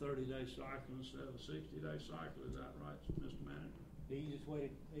 on a 30-day cycle instead of a 60-day cycle. Is that right, Mr. Manager? The easiest way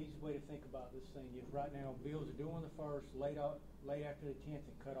to think about this thing is right now bills are due on the 1st, late after the 10th,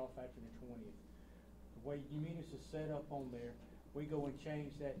 and cut off after the 20th. The way UMenis is set up on there, we go and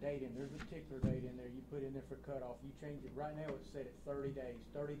change that date in. There's a particular date in there you put in there for cutoff. You change it. Right now it's set at 30 days.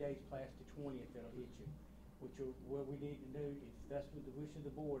 30 days past the 20th, it'll hit you. What we need to do, if that's what the wish of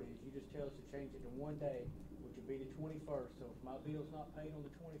the board is, you just tell us to change it to one day, which will be the 21st. So if my bill's not paid on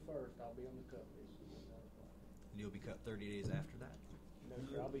the 21st, I'll be on the cut list. And you'll be cut 30 days after that? No,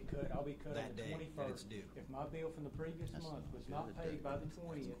 sir, I'll be cut on that the day 21st. that it's due. If my bill from the previous month was not paid by the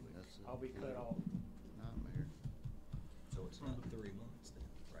 20th, I'll be cut off. So it's not 3 months then,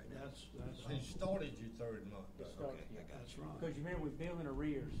 right now? That's He started your third month. It though. started, Okay, I got that's you. right. Because you remember, we bill in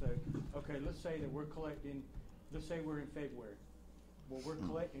arrears, so, okay, let's say that we're collecting, let's say we're in February. What we're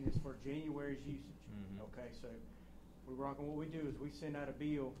collecting is for January's usage, okay, so what we do is we send out a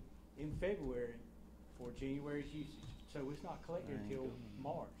bill in February for January's usage. So it's not collected until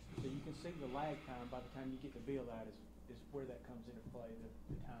March, so you can see the lag time by the time you get the bill out is where that comes into play,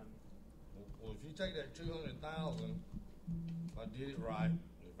 the timing. Well, if you take that 200,000, if I did it right,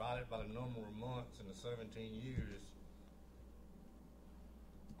 divide it by the number of months in the 17 years,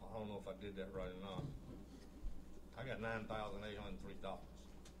 I don't know if I did that right or not. I got $9,803.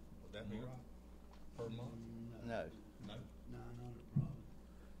 Would that be right? Per month? No. No? 900 probably.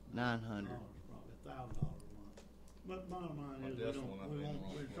 900. Probably $1,000 a month. But bottom line is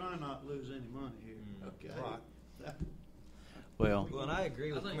we're trying not to lose any money here. Okay. Right. Well, Well, and I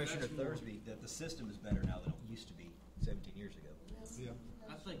agree with I think Commissioner that's more- Thursby that the system is better now than it used to be 17 years ago. Yeah.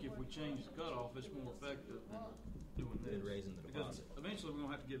 I think if we change the cutoff, it's more effective than doing this. Than raising the Because deposit. eventually we're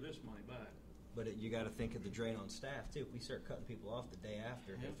gonna have to give this money back. But you got to think of the drain on staff too. If we start cutting people off the day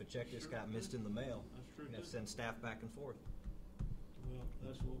after, Yeah, if a check just sure. got missed in the mail, That's true, you have to too. send staff back and forth. Well,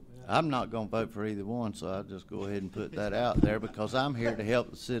 that's what we have. I'm not going to vote for either one, so I'll just go ahead and put that out there because I'm here to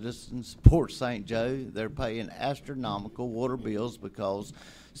help the citizens. Port St. Joe, they're paying astronomical water bills because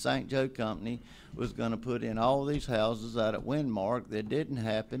St. Joe Company was going to put in all these houses out at Windmark. That didn't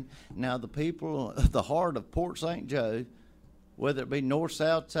happen. Now the people, the heart of Port St. Joe, whether it be north,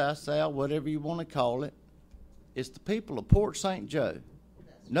 south, south, whatever you want to call it, it's the people of Port St. Joe,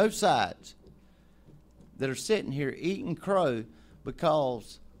 no sides, that are sitting here eating crow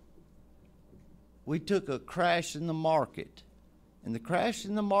because we took a crash in the market. And the crash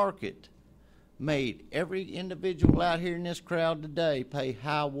in the market made every individual out here in this crowd today pay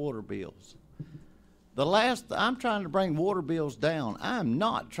high water bills. I'm trying to bring water bills down. I'm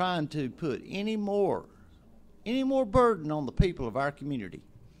not trying to put any more burden on the people of our community.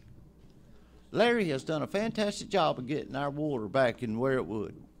 Larry has done a fantastic job of getting our water back in where it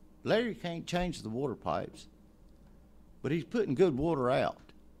would. Larry can't change the water pipes, but he's putting good water out.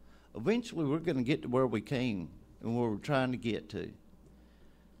 Eventually, we're going to get to where we came and where we're trying to get to.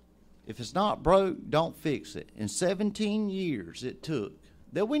 If it's not broke, don't fix it. In 17 years it took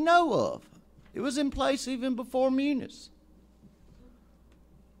that we know of. It was in place even before Munis.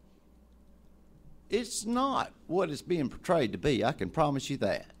 It's not what it's being portrayed to be. I can promise you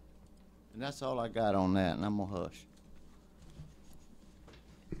that. And that's all I got on that, and I'm going to hush.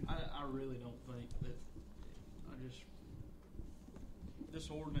 I really don't think that, this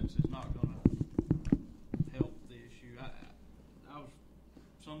ordinance is not gonna help the issue.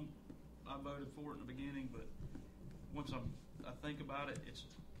 I voted for it in the beginning, but once I think about it, it's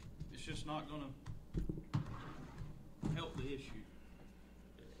just not gonna help the issue.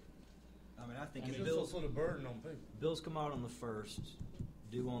 I mean, I think It's if just bills, gonna put a burden on people. bills come out on the 1st,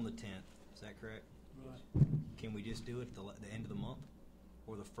 due on the 10th, is that correct? Right. Can we just do it at the end of the month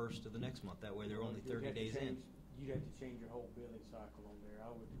or the 1st of the next month? That way they're only 30 days in. You'd have to change your whole billing cycle on there.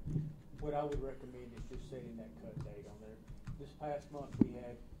 What I would recommend is just setting that cut date on there. This past month we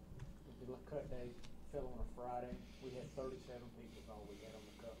had, the cut date fell on a Friday. We had 37 people is all we had on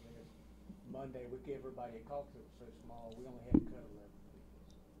the cut list. Monday, we gave everybody a call because it was so small. We only had to cut 11 people.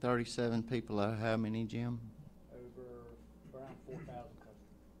 37 people out of how many, Jim? Over around 4,000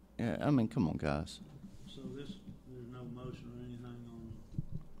 customers. Yeah, I mean, come on, guys. So there's no motion or anything on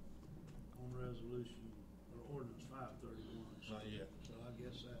resolution or ordinance 531. Not yet. So I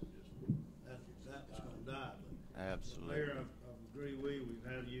guess that's gonna die. But Absolutely. Mayor, I agree with you. We've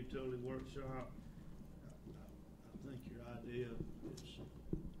had a utility workshop. I think your idea is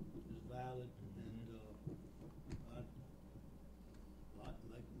valid, and I'd like to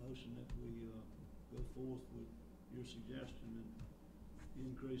make a motion that we go forth with your suggestion and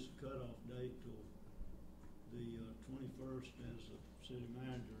increase the cutoff date till the 21st as the city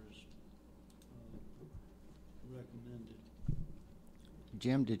manager is recommended.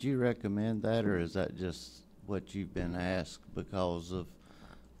 Jim, did you recommend that, or is that just what you've been asked because of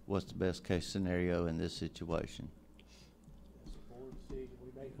what's the best case scenario in this situation? It's a board decision.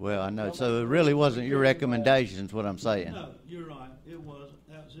 We make. Well, I know, so it really wasn't your recommendation is what I'm saying. No, you're right. It wasn't.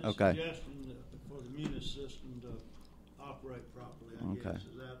 That was his Okay. suggestion for the Munis system to operate properly, I Okay. guess.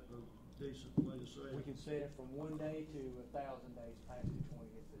 Is that a decent way to say We it? can set it from 1 day to 1,000 days past the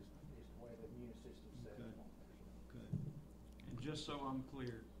 20th is the way the Munis system set it Okay. on there. Okay. And just so I'm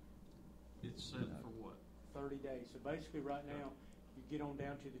clear, it's set for what? 30 days. So basically, right now, you get on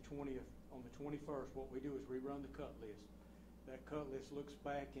down to the 20th. On the 21st, what we do is rerun the cut list. That cut list looks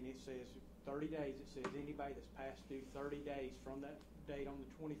back and it says 30 days. It says anybody that's past due 30 days from that date on the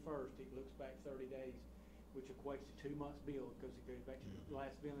 21st, it looks back 30 days, which equates to 2 months bill because it goes back to the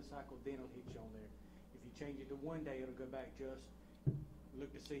last billing cycle, then it'll hit you on there. If you change it to 1 day, it'll go back just look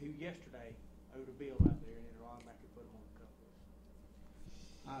to see who yesterday owed a bill out there, and it'll automatically put them on the cut list.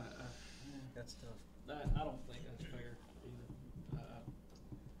 That's tough. I don't think that's fair either,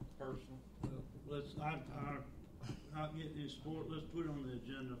 personally. Well, I'll get his support. Let's put it on the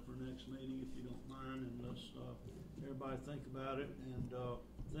agenda for next meeting if you don't mind, and let's, everybody think about it and,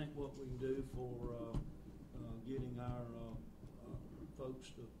 think what we can do for, getting our, folks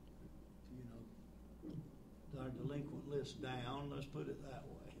to, you know, our delinquent list down. Let's put it that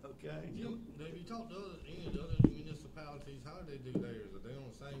way, okay? Jim, have you talked to any of the other municipalities? How do they do theirs? Are they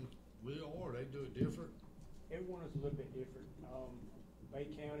on the same wheel or they do it different? Everyone is a little bit different. Bay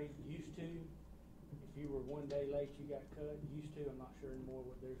County used to, if you were 1 day late, you got cut. Used to, I'm not sure anymore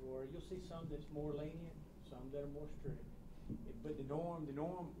what theirs were. You'll see some that's more lenient, some that are more strict. But the norm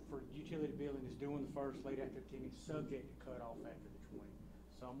for utility billing is doing the first late after 10 is subject to cut off after the 20.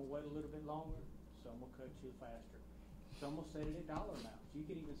 Some will wait a little bit longer, some will cut you faster. Some will set it at dollar amounts. You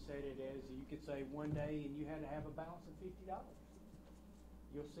could even set it as, you could say 1 day and you had to have a balance of $50.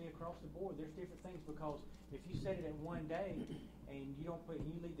 You'll see across the board, there's different things, because if you set it at 1 day and you don't put,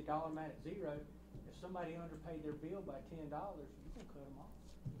 you leave the dollar amount at 0, if somebody underpaid their bill by $10, you can cut them off.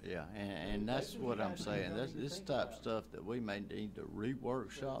 Yeah, and that's what I'm saying. This type of stuff that we may need to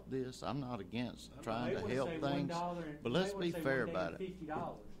reworkshop this. I'm not against trying to help things, but let's be fair about it.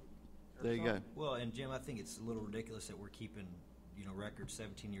 There you go. Well, and Jim, I think it's a little ridiculous that we're keeping, records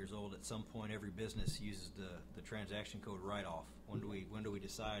 17 years old. At some point, every business uses the transaction code write-off. When do we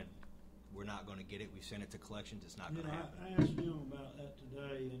decide we're not going to get it? We send it to collections. It's not going to happen. I asked him about that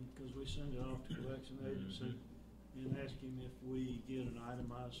today, and because we send it off to collection agency, and asked him if we get an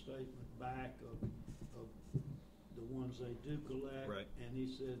itemized statement back of the ones they do collect. Right. And he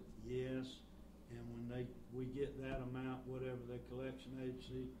said yes. And when we get that amount, whatever the collection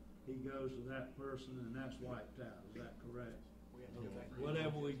agency, he goes to that person, and that's wiped out. Is that correct? We we have to go back.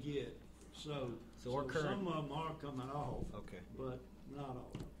 whatever we get. So our current- some of them are coming off, Okay. but not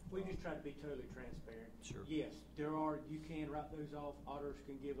all. We just try to be totally transparent. Sure. Yes, you can write those off. Auditors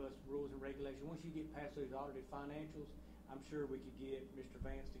can give us rules and regulations. Once you get past those audited financials, I'm sure we could get Mr.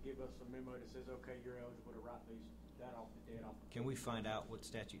 Vance to give us a memo that says, okay, you're eligible to write that off the debt off. Can we find out what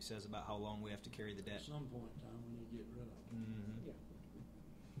statute says about how long we have to carry the At debt? some point in time, when you get rid of them. Mm-hmm. Yeah.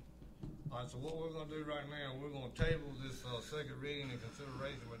 All right, so what we're gonna do right now, we're gonna table this, second reading and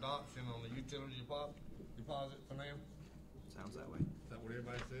consideration of adoption on the utility deposit for now. Sounds that way. Is that what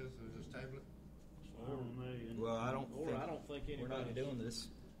everybody says, so just table it? Well, I don't Or I don't think we're not anybody. doing this.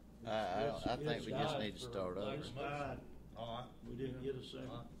 I think we just died need to for start over. It's died. All right, We didn't get a second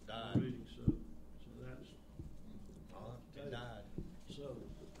Died. reading, so that's, all right, it died. so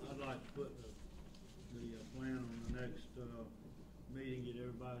I'd like to put the plan on the next, meeting, get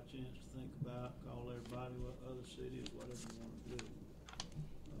everybody a chance to think about, call everybody, what other cities, whatever you wanna do.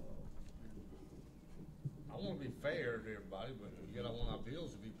 I wanna be fair to everybody, but yet I want our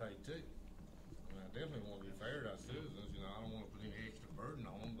bills to be paid too. I mean, I definitely wanna be fair to our citizens, I don't wanna put any extra burden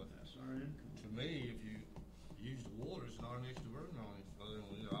on them, but That's our income. to me, if you use the water, it's not an extra burden on you, other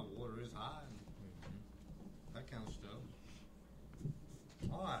than, our water is high and that kind of stuff.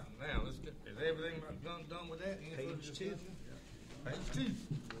 All right, now, let's get, is everything done with that? Any further Page 2. discussion? Page 2.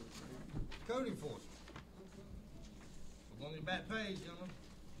 Code enforcement. We're on your back page, gentlemen.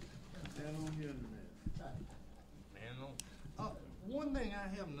 That on the internet. Man, one thing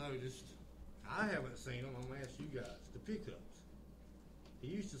I have noticed, I haven't seen them, I'm gonna ask you guys, the pickups. He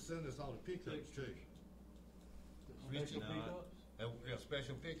used to send us all the pickups too. Special No, pickups? Yeah,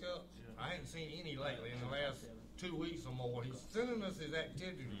 special pickups. I ain't seen any lately in the last 2 weeks or more. He's sending us his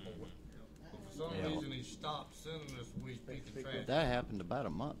activity report. But for some Yeah. reason, he stopped sending us when he's picking trash. That happened about a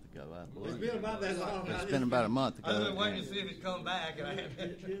month ago, I It's believe. been about that long. It's been about a month I was ago. just waiting to see if it'd come back, and I It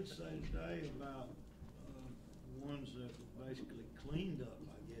hadn't. did say today about, ones that were basically cleaned up,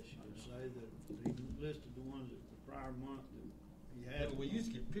 I guess you could say, that he listed the ones that the prior month that he had. Yeah, we used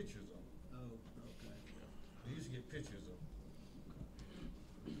to get pictures of them. Oh, okay. We used to get pictures of them.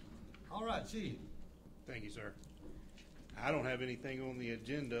 All right, Chief. Thank you, sir. I don't have anything on the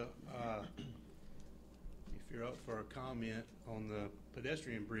agenda. If you're up for a comment on the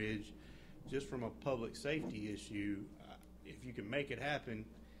pedestrian bridge, just from a public safety issue, if you can make it happen,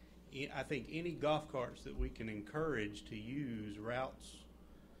 I think any golf carts that we can encourage to use routes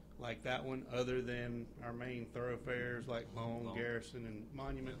like that one, other than our main thoroughfares like Long, Garrison, and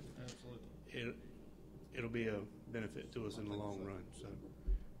Monument, Absolutely. it'll be a benefit to us in the long run. So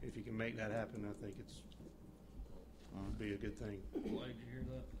if you can make that happen, I think it's be a good thing. Glad to hear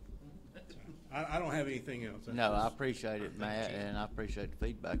that. I don't have anything else. No, I appreciate it, Matt, and I appreciate the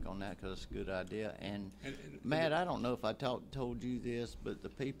feedback on that because it's a good idea. And Matt, I don't know if I told you this, but the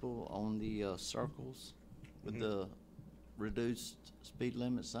people on the circles with the reduced speed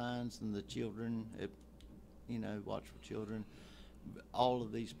limit signs and the children, watch for children, all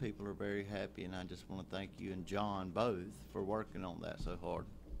of these people are very happy, and I just want to thank you and John both for working on that so hard,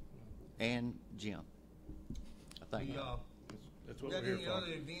 and Jim. I thank you. That's what Got we're here any for. other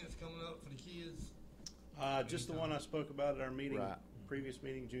events coming up for the kids? Just the one I spoke about at our meeting, Right. previous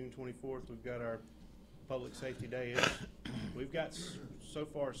meeting, June 24th. We've got our Public Safety Day. We've got so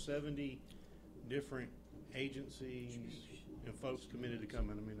far 70 different agencies and folks committed to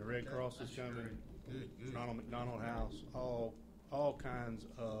coming. I mean, the Red Cross is coming, Good. Ronald McDonald House, all kinds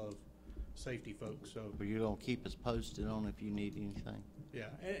of safety folks. So But you're going to keep us posted on if you need anything. yeah,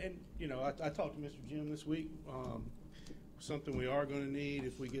 and I talked to Mr. Jim this week. Something we are going to need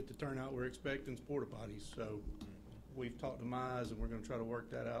if we get the turnout we're expecting is porta potties. So we've talked to Mize and we're going to try to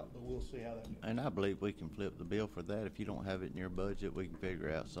work that out, but we'll see how that goes. And I believe we can flip the bill for that. If you don't have it in your budget, we can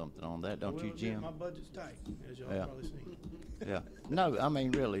figure out something on that, don't you, Well, Jim? My budget's tight, as y'all Yeah. probably seen. Yeah. No, I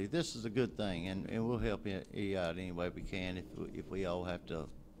mean, really, this is a good thing, and we'll help you out any way we can. If we all have to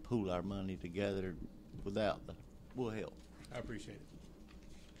pool our money together we'll help. I appreciate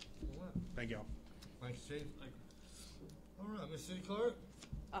it. All right. Thank y'all. Thanks, Chief. All right, Miss City Clerk.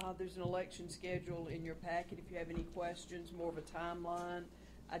 There's an election schedule in your packet if you have any questions, more of a timeline.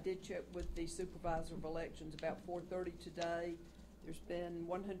 I did check with the supervisor of elections about 4:30 today. There's been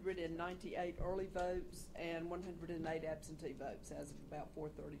 198 early votes and 108 absentee votes as of about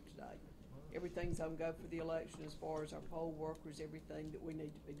 4:30 today. Everything's on go for the election as far as our poll workers, everything that we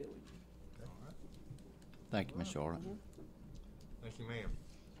need to be doing. All right. Thank you, Ms. Charlotte. Thank you, ma'am.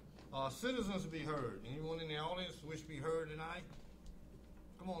 Citizens to be heard. Anyone in the audience wish to be heard tonight?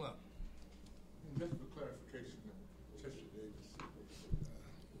 Come on up. Just for clarification, Chester Davis,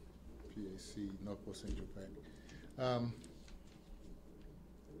 PAC, Northwest Central PAC.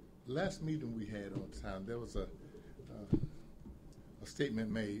 last meeting we had on time, there was a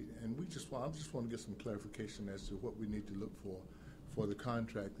statement made, and I just want to get some clarification as to what we need to look for the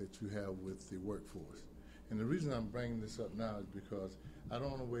contract that you have with the workforce. And the reason I'm bringing this up now is because I don't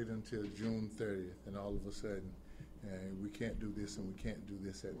want to wait until June 30th and all of a sudden we can't do this and we can't do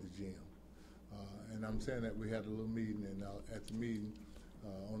this at the gym. And I'm saying that we had a little meeting, and at the meeting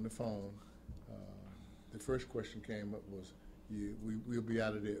on the phone, the first question came up was, we'll be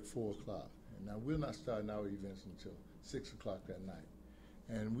out of there at 4 o'clock. And now we're not starting our events until 6 o'clock that night.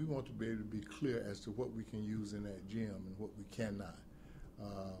 And we want to be able to be clear as to what we can use in that gym and what we cannot.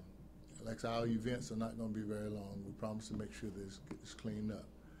 Like our events are not going to be very long. We promise to make sure that it's cleaned up.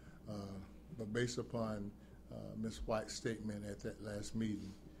 But based upon Ms. White's statement at that last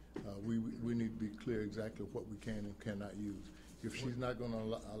meeting, we need to be clear exactly what we can and cannot use. If she's not going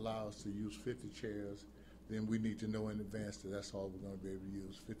to allow us to use 50 chairs, then we need to know in advance that that's all we're going to be able to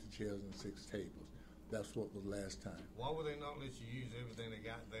use, 50 chairs and 6 tables. That's what was last time. Why would they not let you use everything they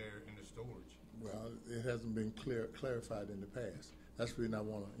got there in the storage? Well, it hasn't been clarified in the past. That's the reason I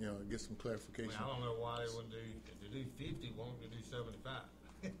want to, get some clarification. I don't know why they wouldn't if they do 50, why don't they do 75?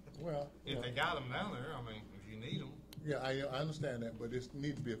 Well, if they got them down there, I mean, if you need them. Yeah, I understand that, but it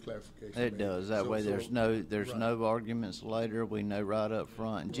needs to be a clarification. It does. That way there's no arguments later. We know right up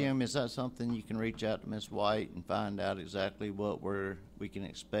front. And Jim, is that something you can reach out to Ms. White and find out exactly what we can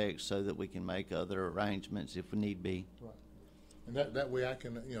expect so that we can make other arrangements if we need be? Right. And that way I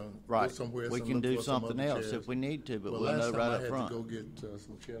can, right. go somewhere else. We can do something else if we need to, but we'll know right up front. Last time I had to go get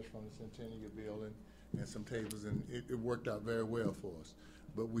some chairs from the Centennial Building and some tables, and it worked out very well for us.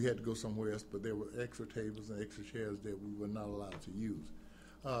 But we had to go somewhere else, but there were extra tables and extra chairs that we were not allowed to use.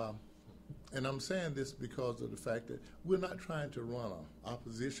 And I'm saying this because of the fact that we're not trying to run an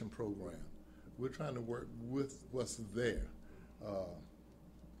opposition program. We're trying to work with what's there.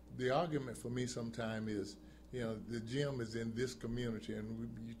 The argument for me sometimes is, the gym is in this community, and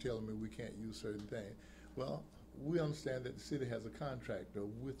you're telling me we can't use certain things. Well, we understand that the city has a contract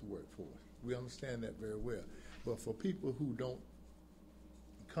with workforce. We understand that very well. But for people who don't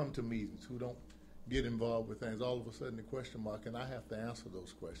come to meetings, who don't get involved with things, all of a sudden the question mark, and I have to answer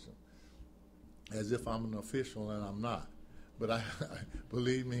those questions as if I'm an official, and I'm not. But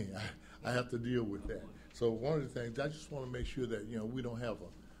believe me, I have to deal with that. So one of the things, I just want to make sure that we don't have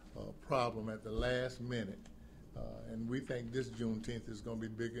a problem at the last minute, and we think this Juneteenth is going to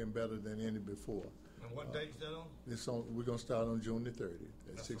be bigger and better than any before. And what date's that on? We're going to start on June the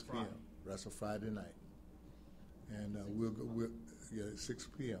 30th at 6 p.m. That's a Friday night, and we'll 6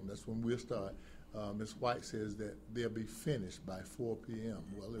 p.m. That's when we'll start. Ms. White says that they'll be finished by 4 p.m.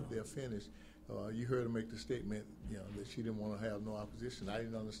 Well, if they're finished, you heard her make the statement, that she didn't want to have no opposition. I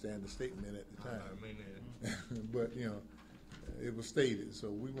didn't understand the statement at the time. I mean, but it was stated, so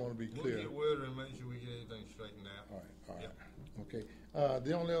we want to be clear. We'll get with her and make sure we get everything straightened out. All right. Yep. Okay.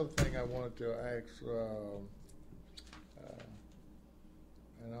 The only other thing I wanted to ask,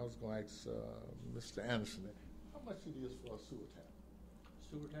 and I was going to ask Mr. Anderson, how much it is for a sewer tap?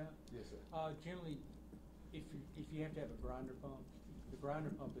 Sewer tap? Yes, sir. Generally, if you have to have a grinder pump, the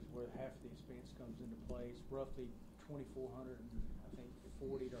grinder pump is where half of the expense comes into play. It's roughly $2,400, I think,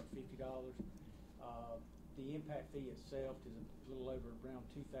 $40 or $50. The impact fee itself is a little over around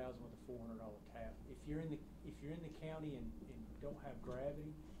 $2,000 with a $400 tap. If you're in the county and don't have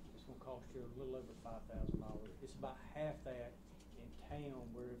gravity, it's going to cost you a little over $5,000. It's about half that in town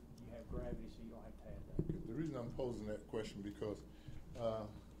where you have gravity, so you don't have to have that. The reason I'm posing that question because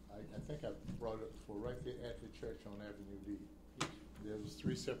I think I brought it for right there at the church on Avenue D. There was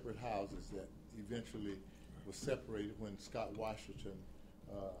 3 separate houses that eventually were separated when Scott Washington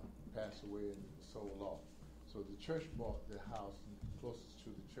passed away and sold off. So the church bought the house closest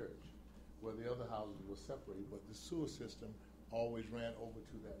to the church, where the other houses were separated, but the sewer system always ran over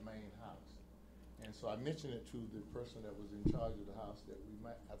to that main house. And so I mentioned it to the person that was in charge of the house that we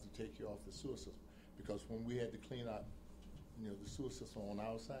might have to take you off the sewer system, because when we had to clean out the sewer system on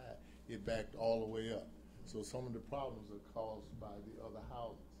our side, it backed all the way up. So some of the problems are caused by the other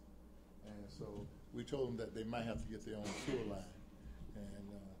houses. And so we told them that they might have to get their own sewer line, and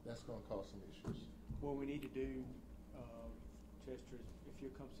that's going to cause some issues. What we need to do, Chester, is if you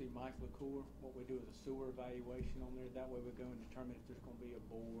come see Mike LaCour, what we do is a sewer evaluation on there. That way we go and determine if there's going to be a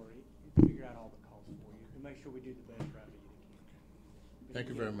bore, figure out all the costs for you, and make sure we do the best route that you can. Thank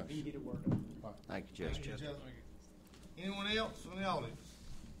you very much. You get it worked out. Thank you, Chester. Anyone else from the audience?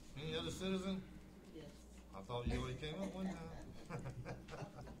 Any other citizen? Yes. I thought you already came up one time.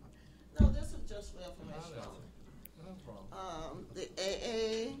 No, this is just for information. No problem. The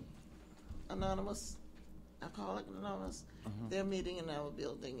AA Anonymous Alcoholics Anonymous. They're meeting in our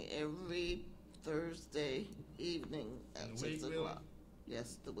building every Thursday evening In at the 6 Wig o'clock.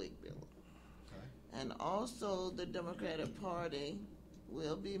 Yes, the Wig building. And also the Democratic Party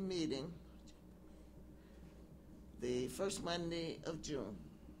will be meeting the first Monday of June.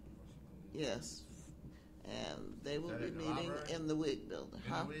 Yes. And they will Is that be at the meeting library? in the Wig building.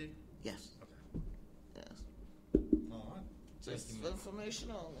 In the Wig? Yes. Yes. All right. Just Thank for you,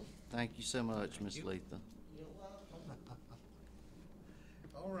 information only. Thank you so much, Ms. Letha. You're welcome.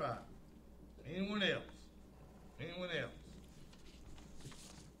 All right. Anyone else? Anyone else?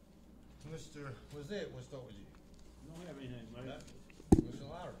 Mr. Lizette, we'll start with you. Don't have anything, mate. Mr.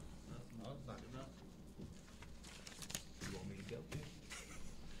 Lyra? No, thank you. You want me to go?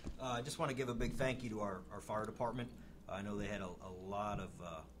 I just want to give a big thank you to our fire department. I know they had a lot of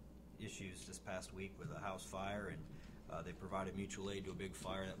issues this past week with a house fire, and they provided mutual aid to a big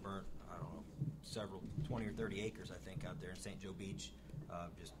fire that burnt, I don't know, several, 20 or 30 acres, I think, out there in St. Joe Beach.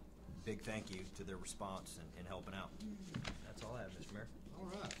 Just big thank you to their response and helping out. That's all I have, Mr. Mayor. All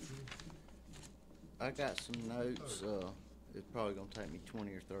right. I got some notes. It's probably gonna take me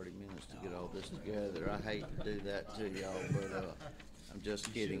 20 or 30 minutes to get all this together. I hate to do that to y'all, but I'm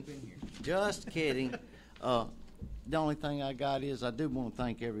just kidding. Just kidding. The only thing I got is I do want to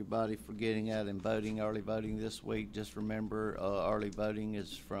thank everybody for getting out and voting, early voting this week. Just remember, early voting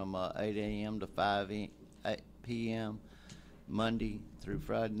is from 8 a.m. to 8 p.m. Monday through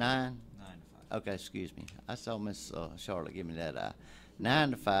Friday. 9 to 5. Okay, excuse me. I saw Miss Charlotte give me that eye.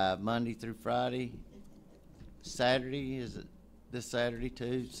 9 to 5, Monday through Friday. Saturday, is it this Saturday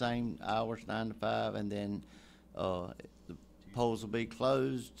too? Same hours, 9 to 5, and then the polls will be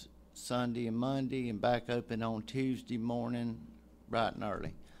closed Sunday and Monday, and back open on Tuesday morning, bright and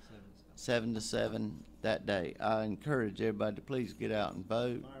early, 7 to 7 that day. I encourage everybody to please get out and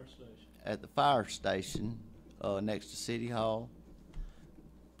vote Fire station. at the fire station next to City Hall.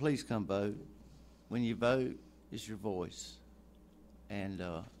 Please come vote. When you vote, it's your voice, and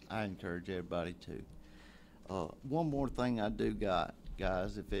I encourage everybody to. One more thing I do got,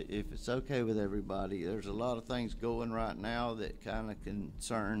 guys, if it's okay with everybody, there's a lot of things going right now that kind of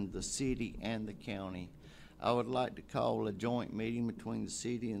concern the city and the county. I would like to call a joint meeting between the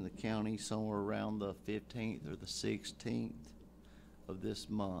city and the county somewhere around the 15th or the 16th of this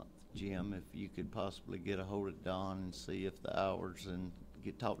month. Jim, if you could possibly get a hold of Don and see if the hours and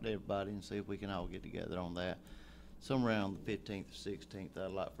talk to everybody and see if we can all get together on that. Somewhere around the 15th or 16th,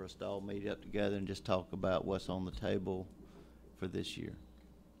 I'd like for us to all meet up together and just talk about what's on the table for this year.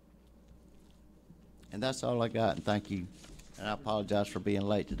 And that's all I got, and thank you. And I apologize for being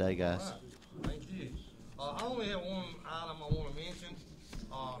late today, guys. All right. Thank you. I only have one item I want to mention.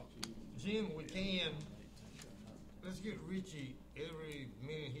 Jim, we can, let's get Richie every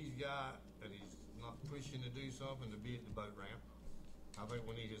minute he's got that he's not pushing to do something to be at the boat ramp. I think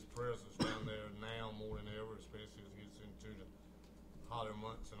we need his presence down there now more than ever, especially as it gets into the hotter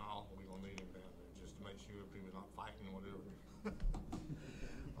months and all. We're going to need him down there just to make sure people are not fighting or whatever.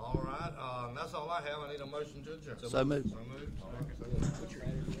 All right. That's all I have. I need a motion to adjourn. So moved. So moved. All